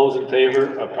 All those in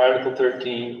favor of Article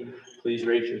 13, please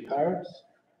raise your cards.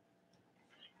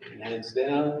 Hands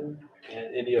down.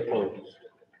 And any opposed?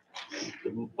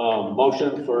 The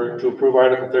motion to approve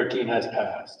Article 13 has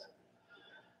passed.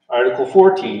 Article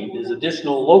 14 is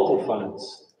additional local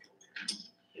funds.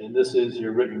 And this is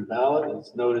your written ballot.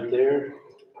 It's noted there.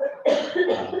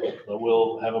 But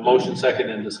we'll have a motion second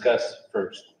and discuss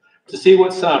first. To see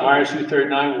what sum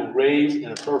RSU39 will raise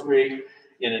and appropriate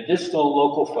in additional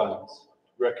local funds,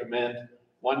 recommend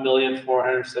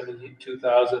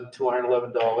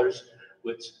 $1,472,211,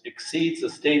 which exceeds the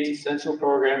state's essential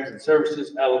programs and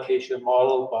services allocation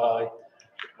model by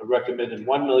a recommended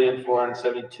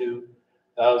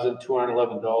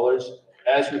 $1,472,211,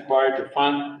 as required to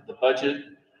fund the budget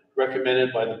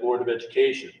recommended by the Board of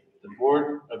Education. The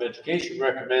Board of Education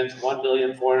recommends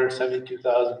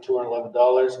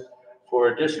 $1,472,211 for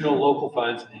additional local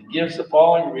funds and gives the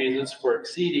following reasons for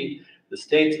exceeding the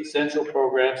state's essential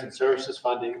programs and services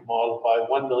funding model by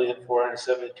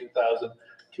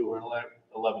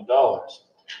 $1,472,211.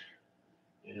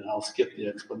 And I'll skip the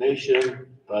explanation,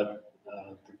 but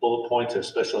the bullet points are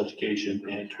special education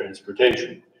and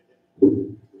transportation.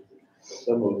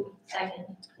 So moved.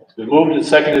 Second. It's been moved and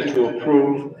seconded to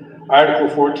approve Article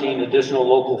 14, additional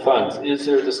local funds. Is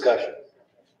there discussion?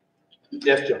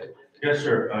 Yes, Joe? Yes,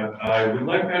 sir. I would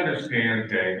like to understand,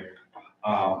 okay,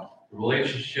 the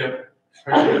relationship,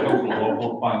 especially with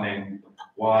local funding,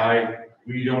 why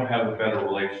we don't have a better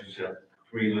relationship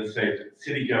between, let's say,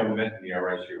 city government and the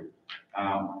RSU.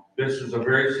 This is a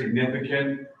very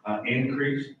significant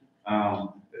increase.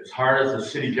 As hard as the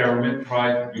city government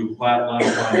tries to do flatline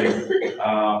funding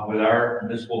with our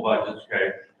municipal budgets,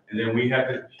 okay, and then we have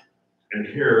to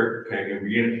inherit, okay, and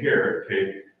we inherit,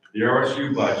 okay, the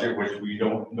RSU budget, which we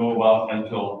don't know about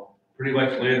until pretty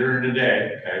much later in the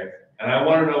day, okay, and I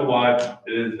want to know why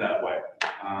it is that way.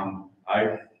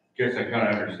 I guess I kind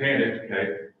of understand it,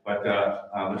 okay, but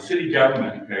the city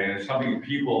government, okay, and it's something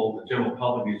people, the general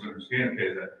public needs to understand,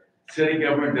 okay, that city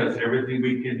government does everything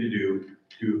we can to do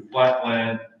to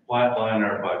flatline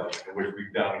our budget, which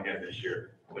we've done again this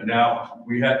year. But now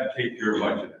we have to take your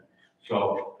budget.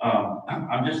 So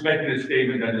I'm just making a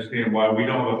statement to understand why we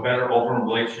don't have a better open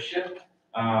relationship.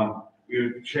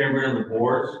 We chamber and the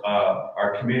boards,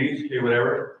 our committees, okay,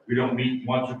 whatever. We don't meet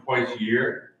once or twice a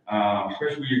year,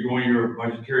 especially when you're going your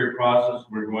budgetary process.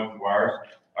 We're going through ours.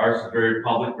 Ours is very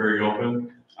public, very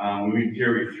open. We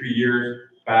carry 3 years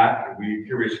back. We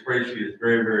carry a spreadsheet that's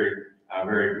very,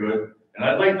 very good. And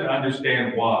I'd like to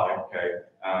understand why, okay,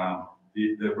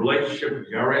 the relationship with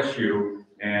the RSU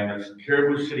and the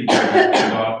Caribou City government is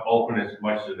not open as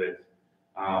much as it is.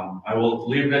 I will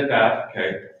leave it at that,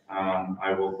 okay.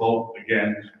 I will vote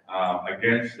again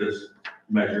against this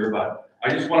measure, but I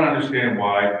just want to understand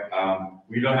why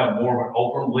we don't have more of an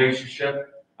open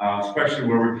relationship, especially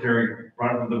where we're carrying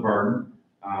front of the burden,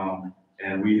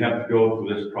 and we have to go through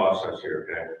this process here,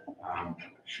 okay.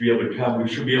 Should be able to come. We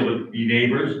should be able to be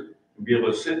neighbors. Be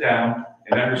able to sit down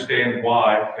and understand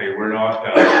why, okay, we're not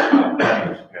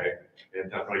partners, okay, and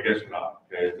but I guess we're not,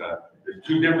 okay. There's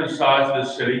two different sides of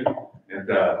this city, and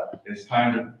it's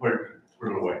time to put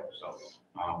it away. So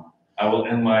I will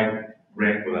end my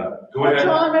rant with that. Go ahead.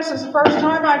 John, this is the first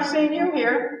time I've seen you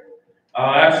here.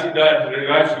 Actually,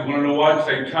 want to know why? Because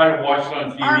I try to watch it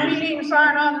on TV. Our meetings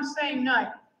aren't on the same night.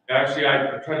 Actually,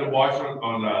 I try to watch it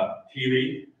on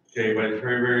TV, okay, but it's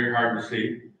very, very hard to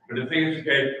see. But the thing is,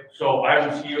 okay, so I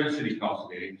haven't seen you at a city council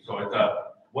meeting, so it's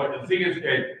what the thing is,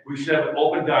 okay, we should have an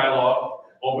open dialogue,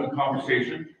 open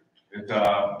conversation. It's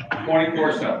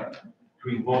 24/7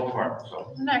 between both parties.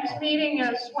 So The next meeting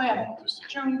is when?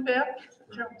 June 5th?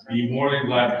 be more than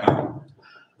glad to come.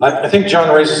 I think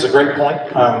John raises a great point.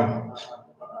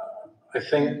 I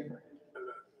think,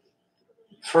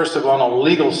 first of all, in a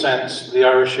legal sense, the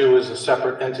RSU is a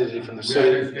separate entity from the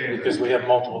city because we have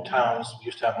multiple towns. We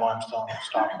used to have Limestone and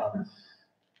Stockton.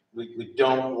 We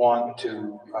don't want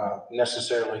to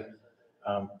necessarily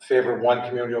favor one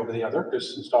community over the other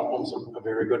because Stockholm's a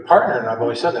very good partner, and I've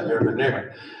always said that, very good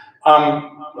neighbor.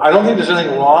 I don't think there's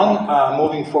anything wrong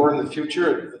moving forward in the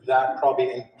future, that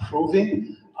probably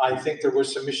improving. I think there were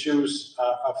some issues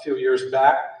a few years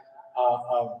back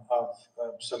of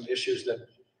some issues that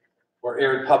were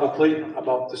aired publicly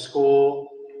about the school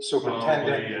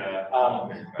superintendent.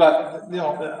 But, you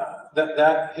know,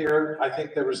 that here, I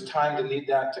think there was time to need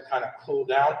that to kind of cool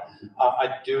down.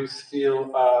 I do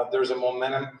feel there's a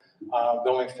momentum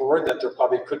going forward that there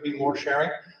probably could be more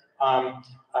sharing.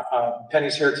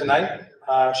 Penny's here tonight.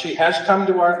 She has come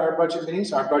to our budget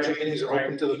meetings. Our budget meetings are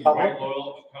open to the public. She's quite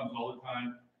loyal. She comes all the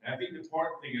time. And I think the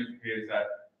important thing is, okay, is that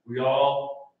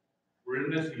we're in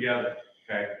this together,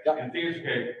 okay? Yep. And the thing is,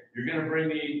 okay, you're gonna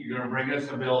bring us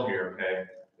a bill here, okay?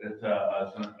 That's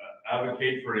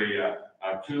advocate for a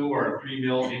 2 or 3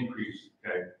 mil increase,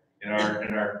 okay, in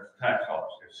our tax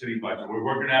dollars, city budget. We're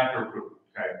gonna have to approve,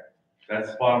 okay?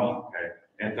 That's the bottom line, okay?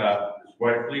 And it's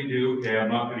rightfully due, okay? I'm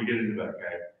not gonna get into that,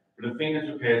 okay? But the thing is,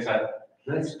 okay, is that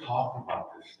let's talk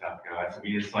about this stuff, guys. I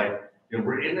mean, it's like, you know,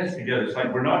 we're in this together. It's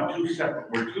like we're two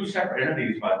separate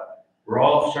entities, but we're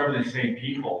all serving the same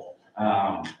people. You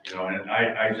know, and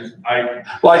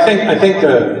Well, I think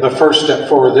the first step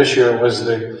forward this year was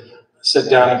to sit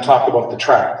down and talk about the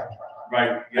track.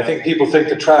 Right. Yeah. I think people think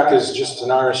the track is just an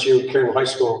RSU, Caribou High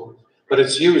School, but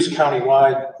it's used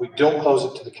countywide. We don't close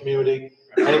it to the community.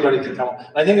 Anybody can come.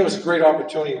 I think it was a great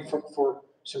opportunity for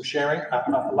some sharing.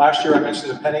 Last year I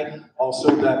mentioned to Penny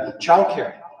also that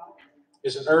childcare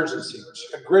is an urgency.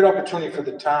 It's a great opportunity for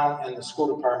the town and the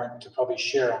school department to probably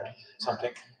share on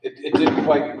something. It didn't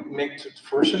quite make to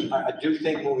fruition. I do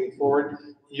think moving forward,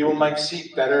 you might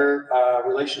see better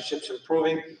relationships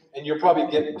improving, and you'll probably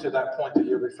get to that point that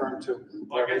you're referring to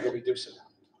where maybe we do so.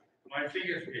 My thing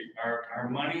is, our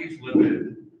money is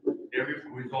limited. There's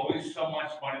only so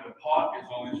much money. The pot is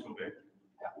only so big.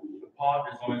 The pot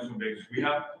is only so big. So we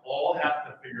all have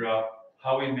to figure out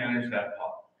how we manage that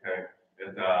pot, okay?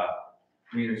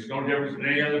 I mean, it's no difference than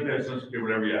any other business, do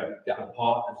whatever you have. Yeah. The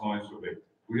pot is only so big.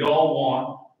 We all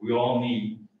want, we all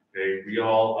need, okay? We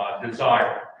all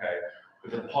desire, okay?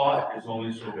 But the pot is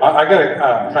only so big. I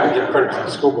gotta try to give credit to the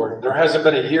school board. There hasn't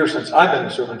been a year since I've been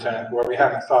the superintendent where we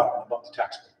haven't thought about the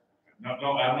tax bill.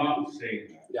 No, I'm not saying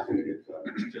that. Yeah.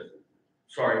 It's just,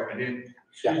 sorry, I didn't,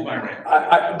 excuse my rant.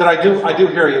 But I do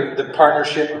hear you, the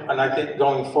partnership, and I think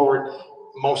going forward,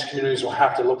 most communities will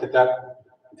have to look at that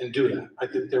and do that. I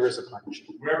think there is a partnership.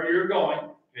 Wherever you're going,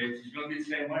 it's going to be the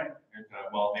same way.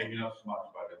 Well, maybe not so much,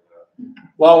 but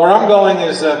Well, where I'm going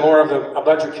is more of a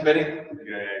budget committee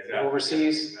yeah, exactly.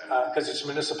 overseas, because it's a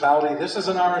municipality. This is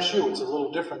an RSU. It's a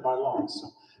little different by law.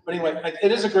 So, but anyway,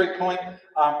 it is a great point.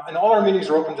 And all our meetings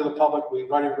are open to the public. We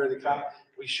invite everybody to come.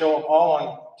 We show them all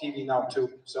on TV now too.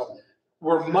 So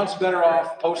we're much better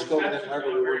off post-COVID than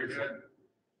ever we were before.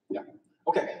 Yeah.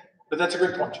 Okay. But that's a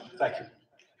great point, Jim. Thank you.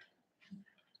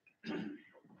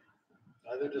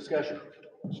 Other discussion?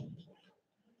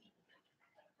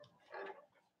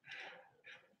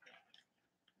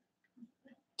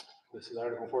 This is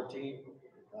Article 14.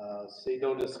 See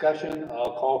no discussion.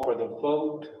 I'll call for the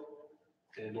vote.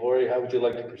 And Lori, how would you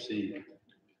like to proceed?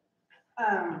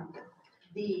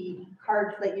 The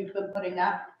cards that you've been putting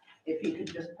up, if you could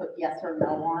just put yes or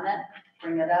no on it,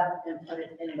 bring it up and put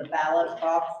it in the ballot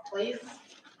box, please.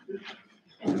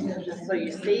 Just so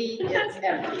you see, it's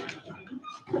empty.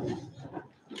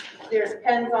 There's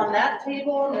pens on that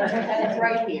table, and there's pens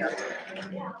right here.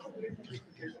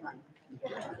 Here's mine.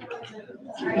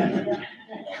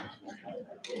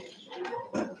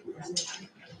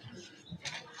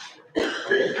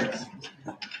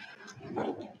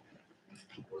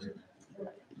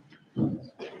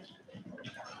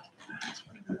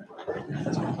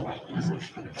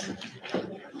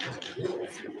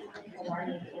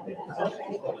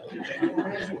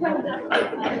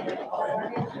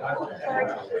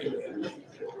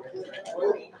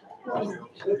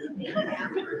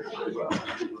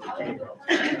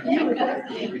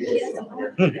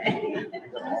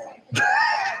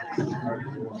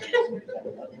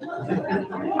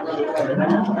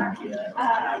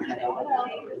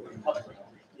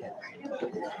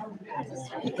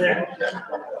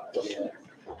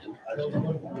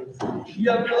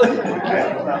 Yeah, really.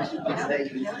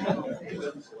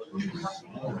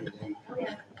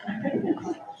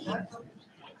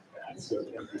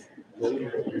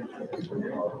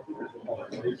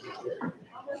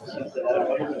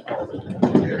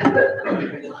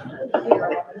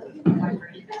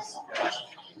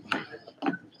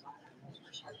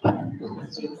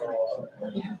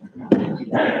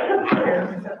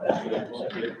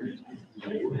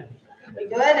 We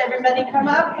good? Everybody come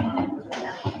up?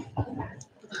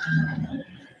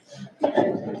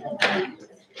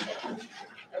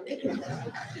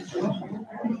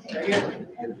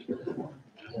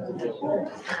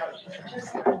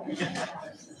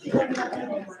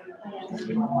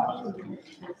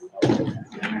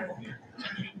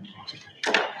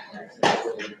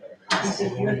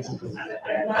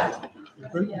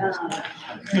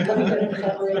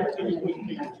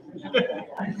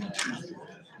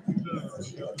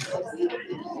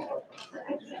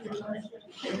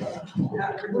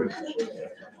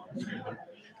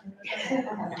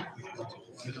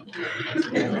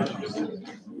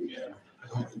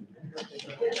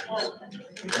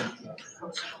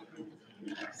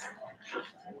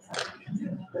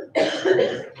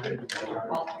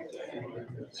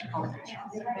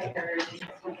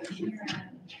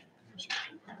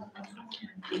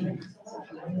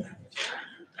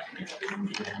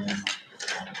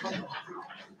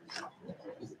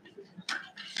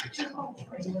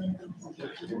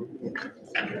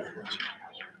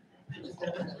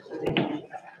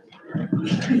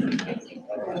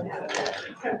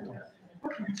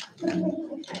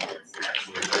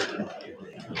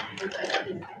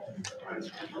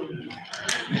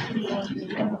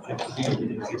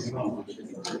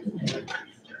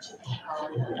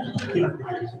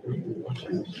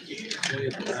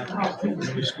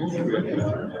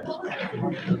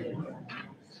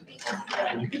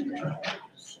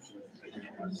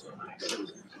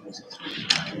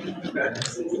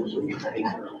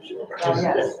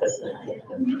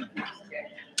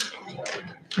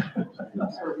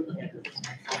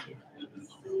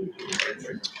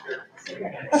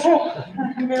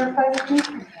 Okay, verify with me.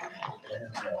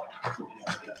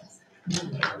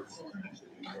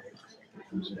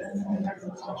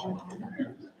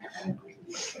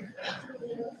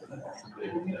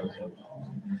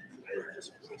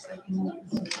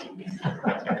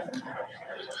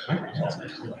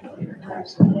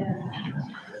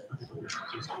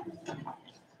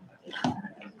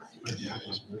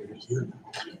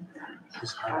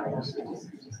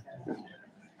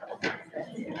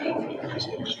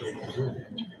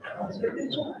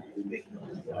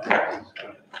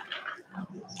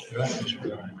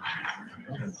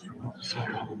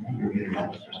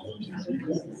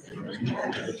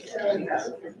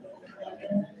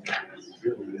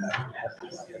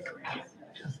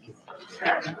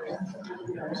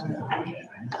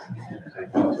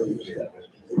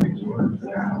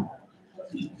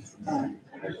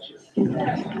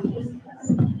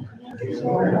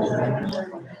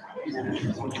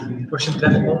 Question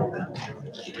 10.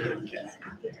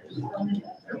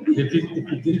 If you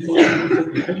did, you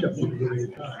picked up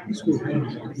the school.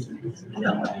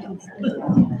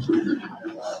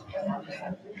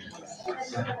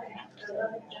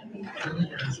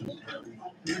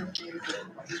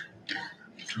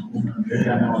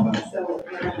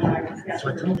 That's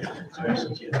what I told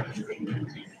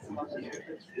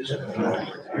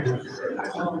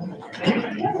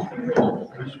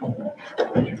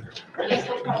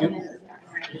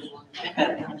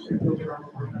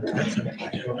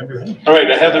All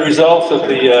right, I have the results of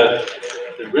the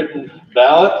written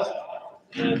ballot.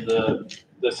 And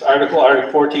this Article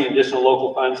 14, additional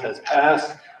local funds has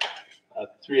passed.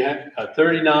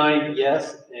 39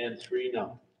 yes and 3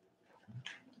 no.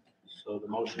 So the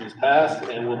motion is passed,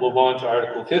 and we'll move on to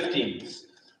Article 15,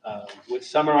 which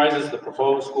summarizes the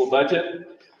proposed school budget.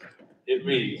 It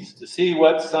reads, to see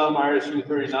what sum RSU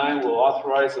 39 will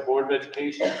authorize the Board of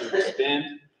Education to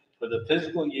expend for the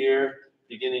fiscal year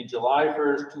beginning July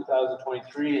 1st,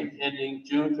 2023 and ending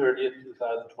June 30th,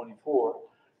 2024,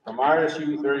 from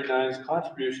RSU 39's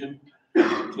contribution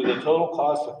to the total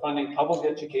cost of funding public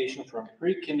education from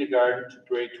pre-kindergarten to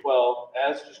grade 12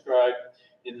 as described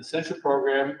in the Central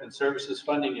Program and Services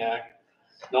Funding Act,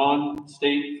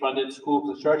 non-state funded school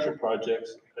construction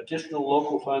projects, additional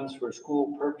local funds for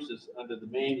school purposes under the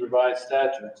Maine Revised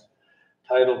Statutes,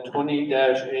 Title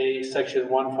 20-A, Section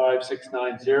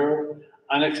 15690,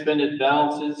 unexpended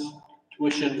balances,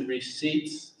 tuition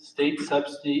receipts, state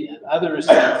subsidy, and other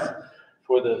receipts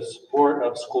for the support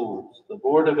of schools. The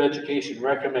Board of Education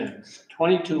recommends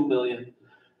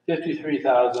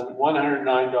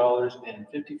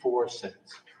 $22,053,109.54.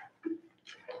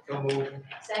 So moved.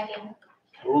 Second.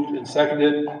 Moved and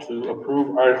seconded to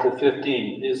approve Article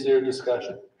 15. Is there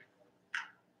discussion?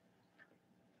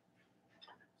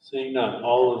 Seeing none,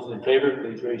 all those in favor,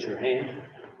 please raise your hand.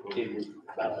 Okay, your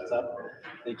ballot's up.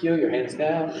 Thank you, your hands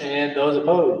down. And those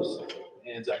opposed,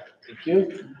 hands up. Thank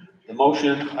you. The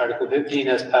motion, Article 15,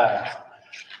 has passed.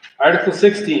 Article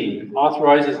 16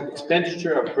 authorizes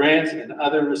expenditure of grants and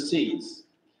other receipts.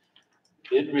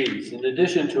 It reads, in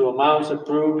addition to amounts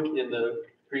approved in the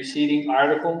preceding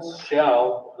articles,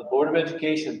 shall the Board of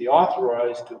Education be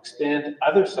authorized to expend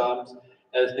other sums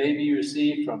as may be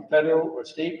received from federal or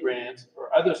state grants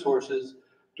or other sources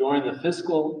during the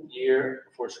fiscal year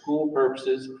for school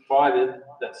purposes, provided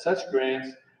that such grants,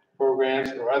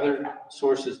 programs, or other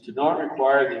sources do not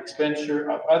require the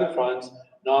expenditure of other funds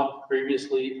not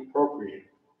previously appropriated.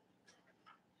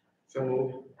 So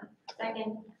moved.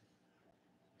 Second.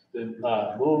 Been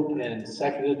moved and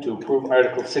seconded to approve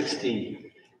Article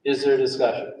 16. Is there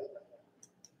discussion?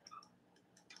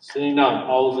 Seeing none,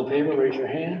 all those in favor, raise your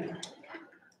hand.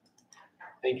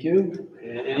 Thank you.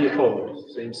 And any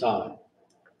opposed? Same sign.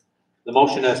 The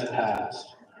motion has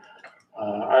passed.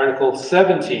 Article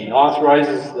 17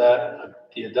 authorizes that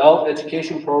the adult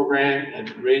education program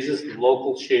and raises the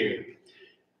local share.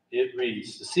 It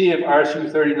reads, to see if RSU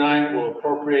 39 will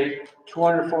appropriate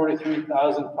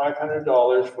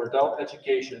 $243,500 for adult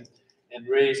education and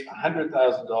raise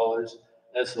 $100,000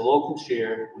 as the local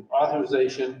share with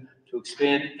authorization to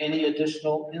expend any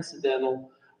additional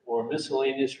incidental or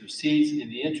miscellaneous receipts in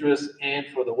the interest and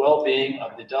for the well-being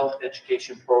of the adult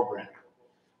education program.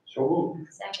 So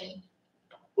moved. Second.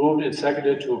 Moved and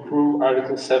seconded to approve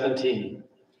Article 17.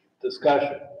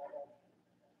 Discussion.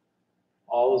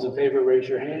 All those in favor, raise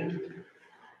your hand.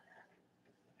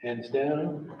 Hands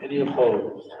down. Any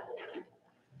opposed?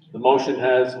 The motion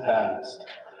has passed.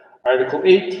 Article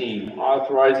 18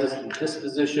 authorizes the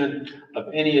disposition of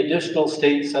any additional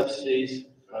state subsidies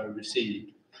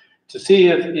received. To see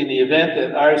if, in the event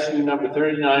that RSU number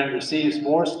 39 receives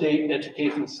more state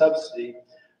education subsidy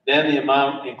than the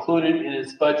amount included in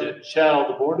its budget, shall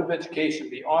the Board of Education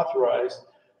be authorized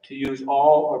to use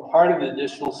all or part of the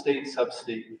additional state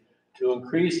subsidy to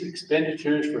increase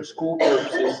expenditures for school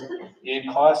purposes in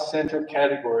cost center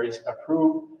categories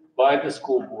approved by the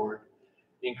school board,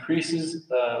 increases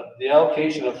the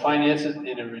allocation of finances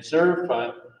in a reserve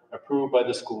fund approved by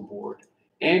the school board,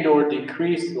 and or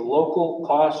decrease the local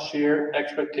cost share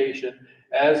expectation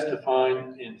as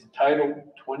defined in Title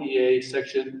 20A,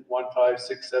 Section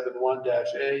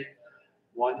 15671-A,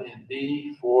 1 and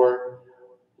B for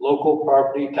local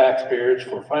property taxpayers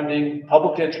for funding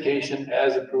public education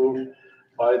as approved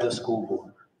by the school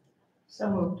board. So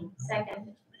moved.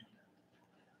 Second.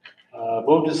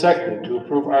 Moved and seconded to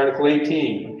approve Article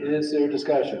 18. Is there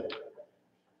discussion?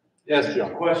 Yes,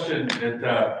 John. Question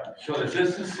that, so is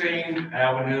this the same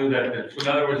avenue so in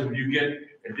other words, if you get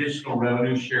additional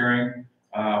revenue sharing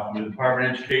from the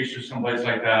Department of Education or someplace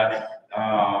like that,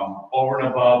 over and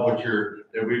above what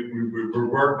that we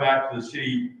revert back to the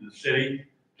city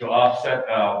to offset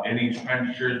any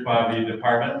expenditures by the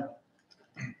department?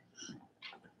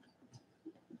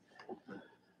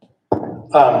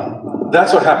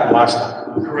 That's what happened last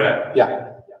time. Correct. Yeah.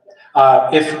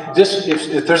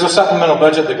 If there's a supplemental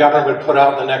budget the governor would put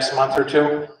out in the next month or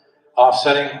two,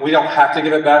 offsetting, we don't have to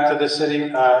give it back to the city.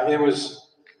 It was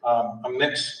a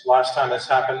mix last time this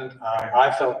happened.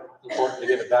 I felt important to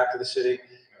give it back to the city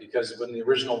because when the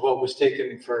original vote was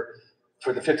taken for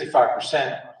the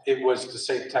 55%, it was to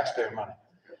save taxpayer money.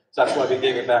 So that's why we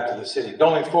gave it back to the city.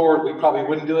 Going forward, we probably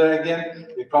wouldn't do that again.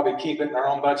 We'd probably keep it in our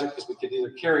own budget because we could either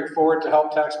carry it forward to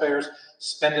help taxpayers,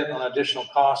 spend it on additional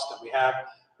costs that we have,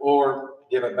 or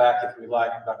give it back if we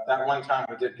like. But that one time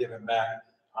we did give it back.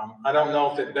 I don't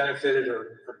know if it benefited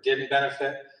or didn't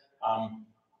benefit.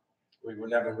 We were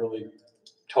never really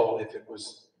told if it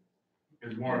was.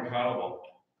 It's more accountable.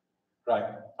 Right.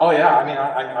 Oh yeah, I mean,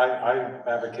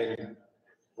 I advocated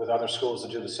with other schools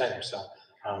to do the same, so.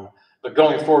 But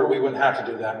going forward, we wouldn't have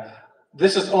to do that.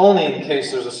 This is only in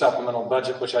case there's a supplemental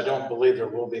budget, which I don't believe there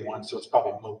will be one, so it's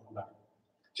probably moot.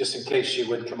 Just in case she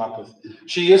would come up with,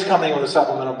 she is coming with a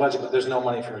supplemental budget, but there's no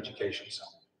money for education, so.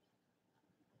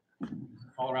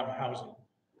 All around housing.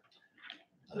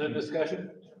 Other discussion?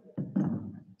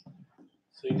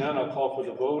 Seeing none, I'll call for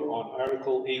the vote on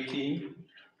Article 18.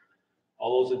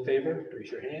 All those in favor,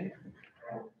 raise your hand.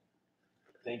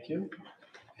 Thank you.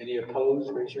 Any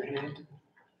opposed, raise your hand.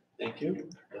 Thank you.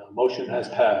 The motion has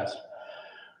passed.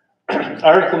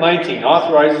 Article 19,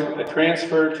 authorizes a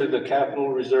transfer to the Capital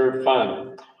Reserve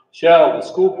Fund. Shall the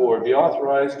school board be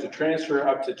authorized to transfer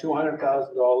up to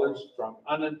 $200,000 from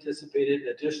unanticipated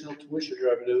additional tuition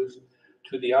revenues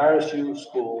to the RSU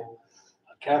School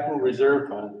Capital Reserve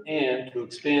Fund and to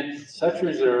expend such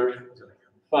reserve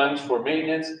funds for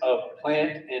maintenance of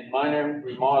plant and minor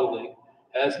remodeling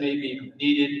as may be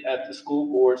needed at the school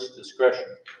board's discretion?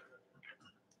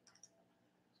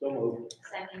 So moved.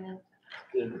 Second.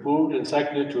 Been moved and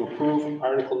seconded to approve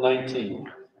Article 19.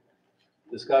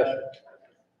 Discussion.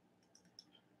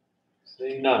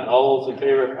 Seeing none. All those in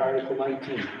favor of Article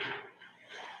 19?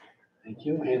 Thank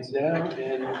you. Hands down.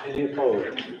 And any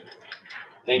opposed?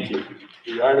 Thank you.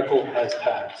 The article has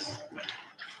passed.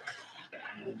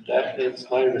 And that is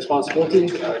my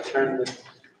responsibility. I turn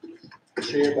the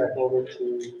chair back over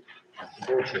to the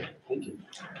board chair. Thank you.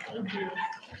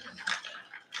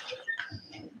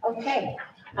 Okay,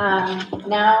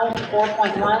 now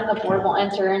 4.1, the board will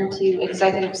enter into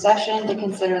executive session to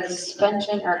consider the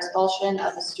suspension or expulsion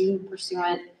of a student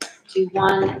pursuant to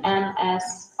 1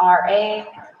 MSRA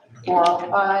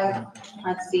 405,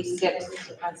 parentheses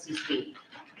 6, parentheses B.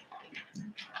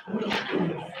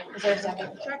 Is there a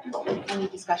second? Any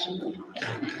discussion?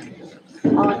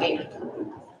 All in favor?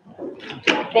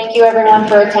 Thank you everyone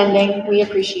for attending. We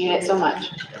appreciate it so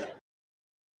much.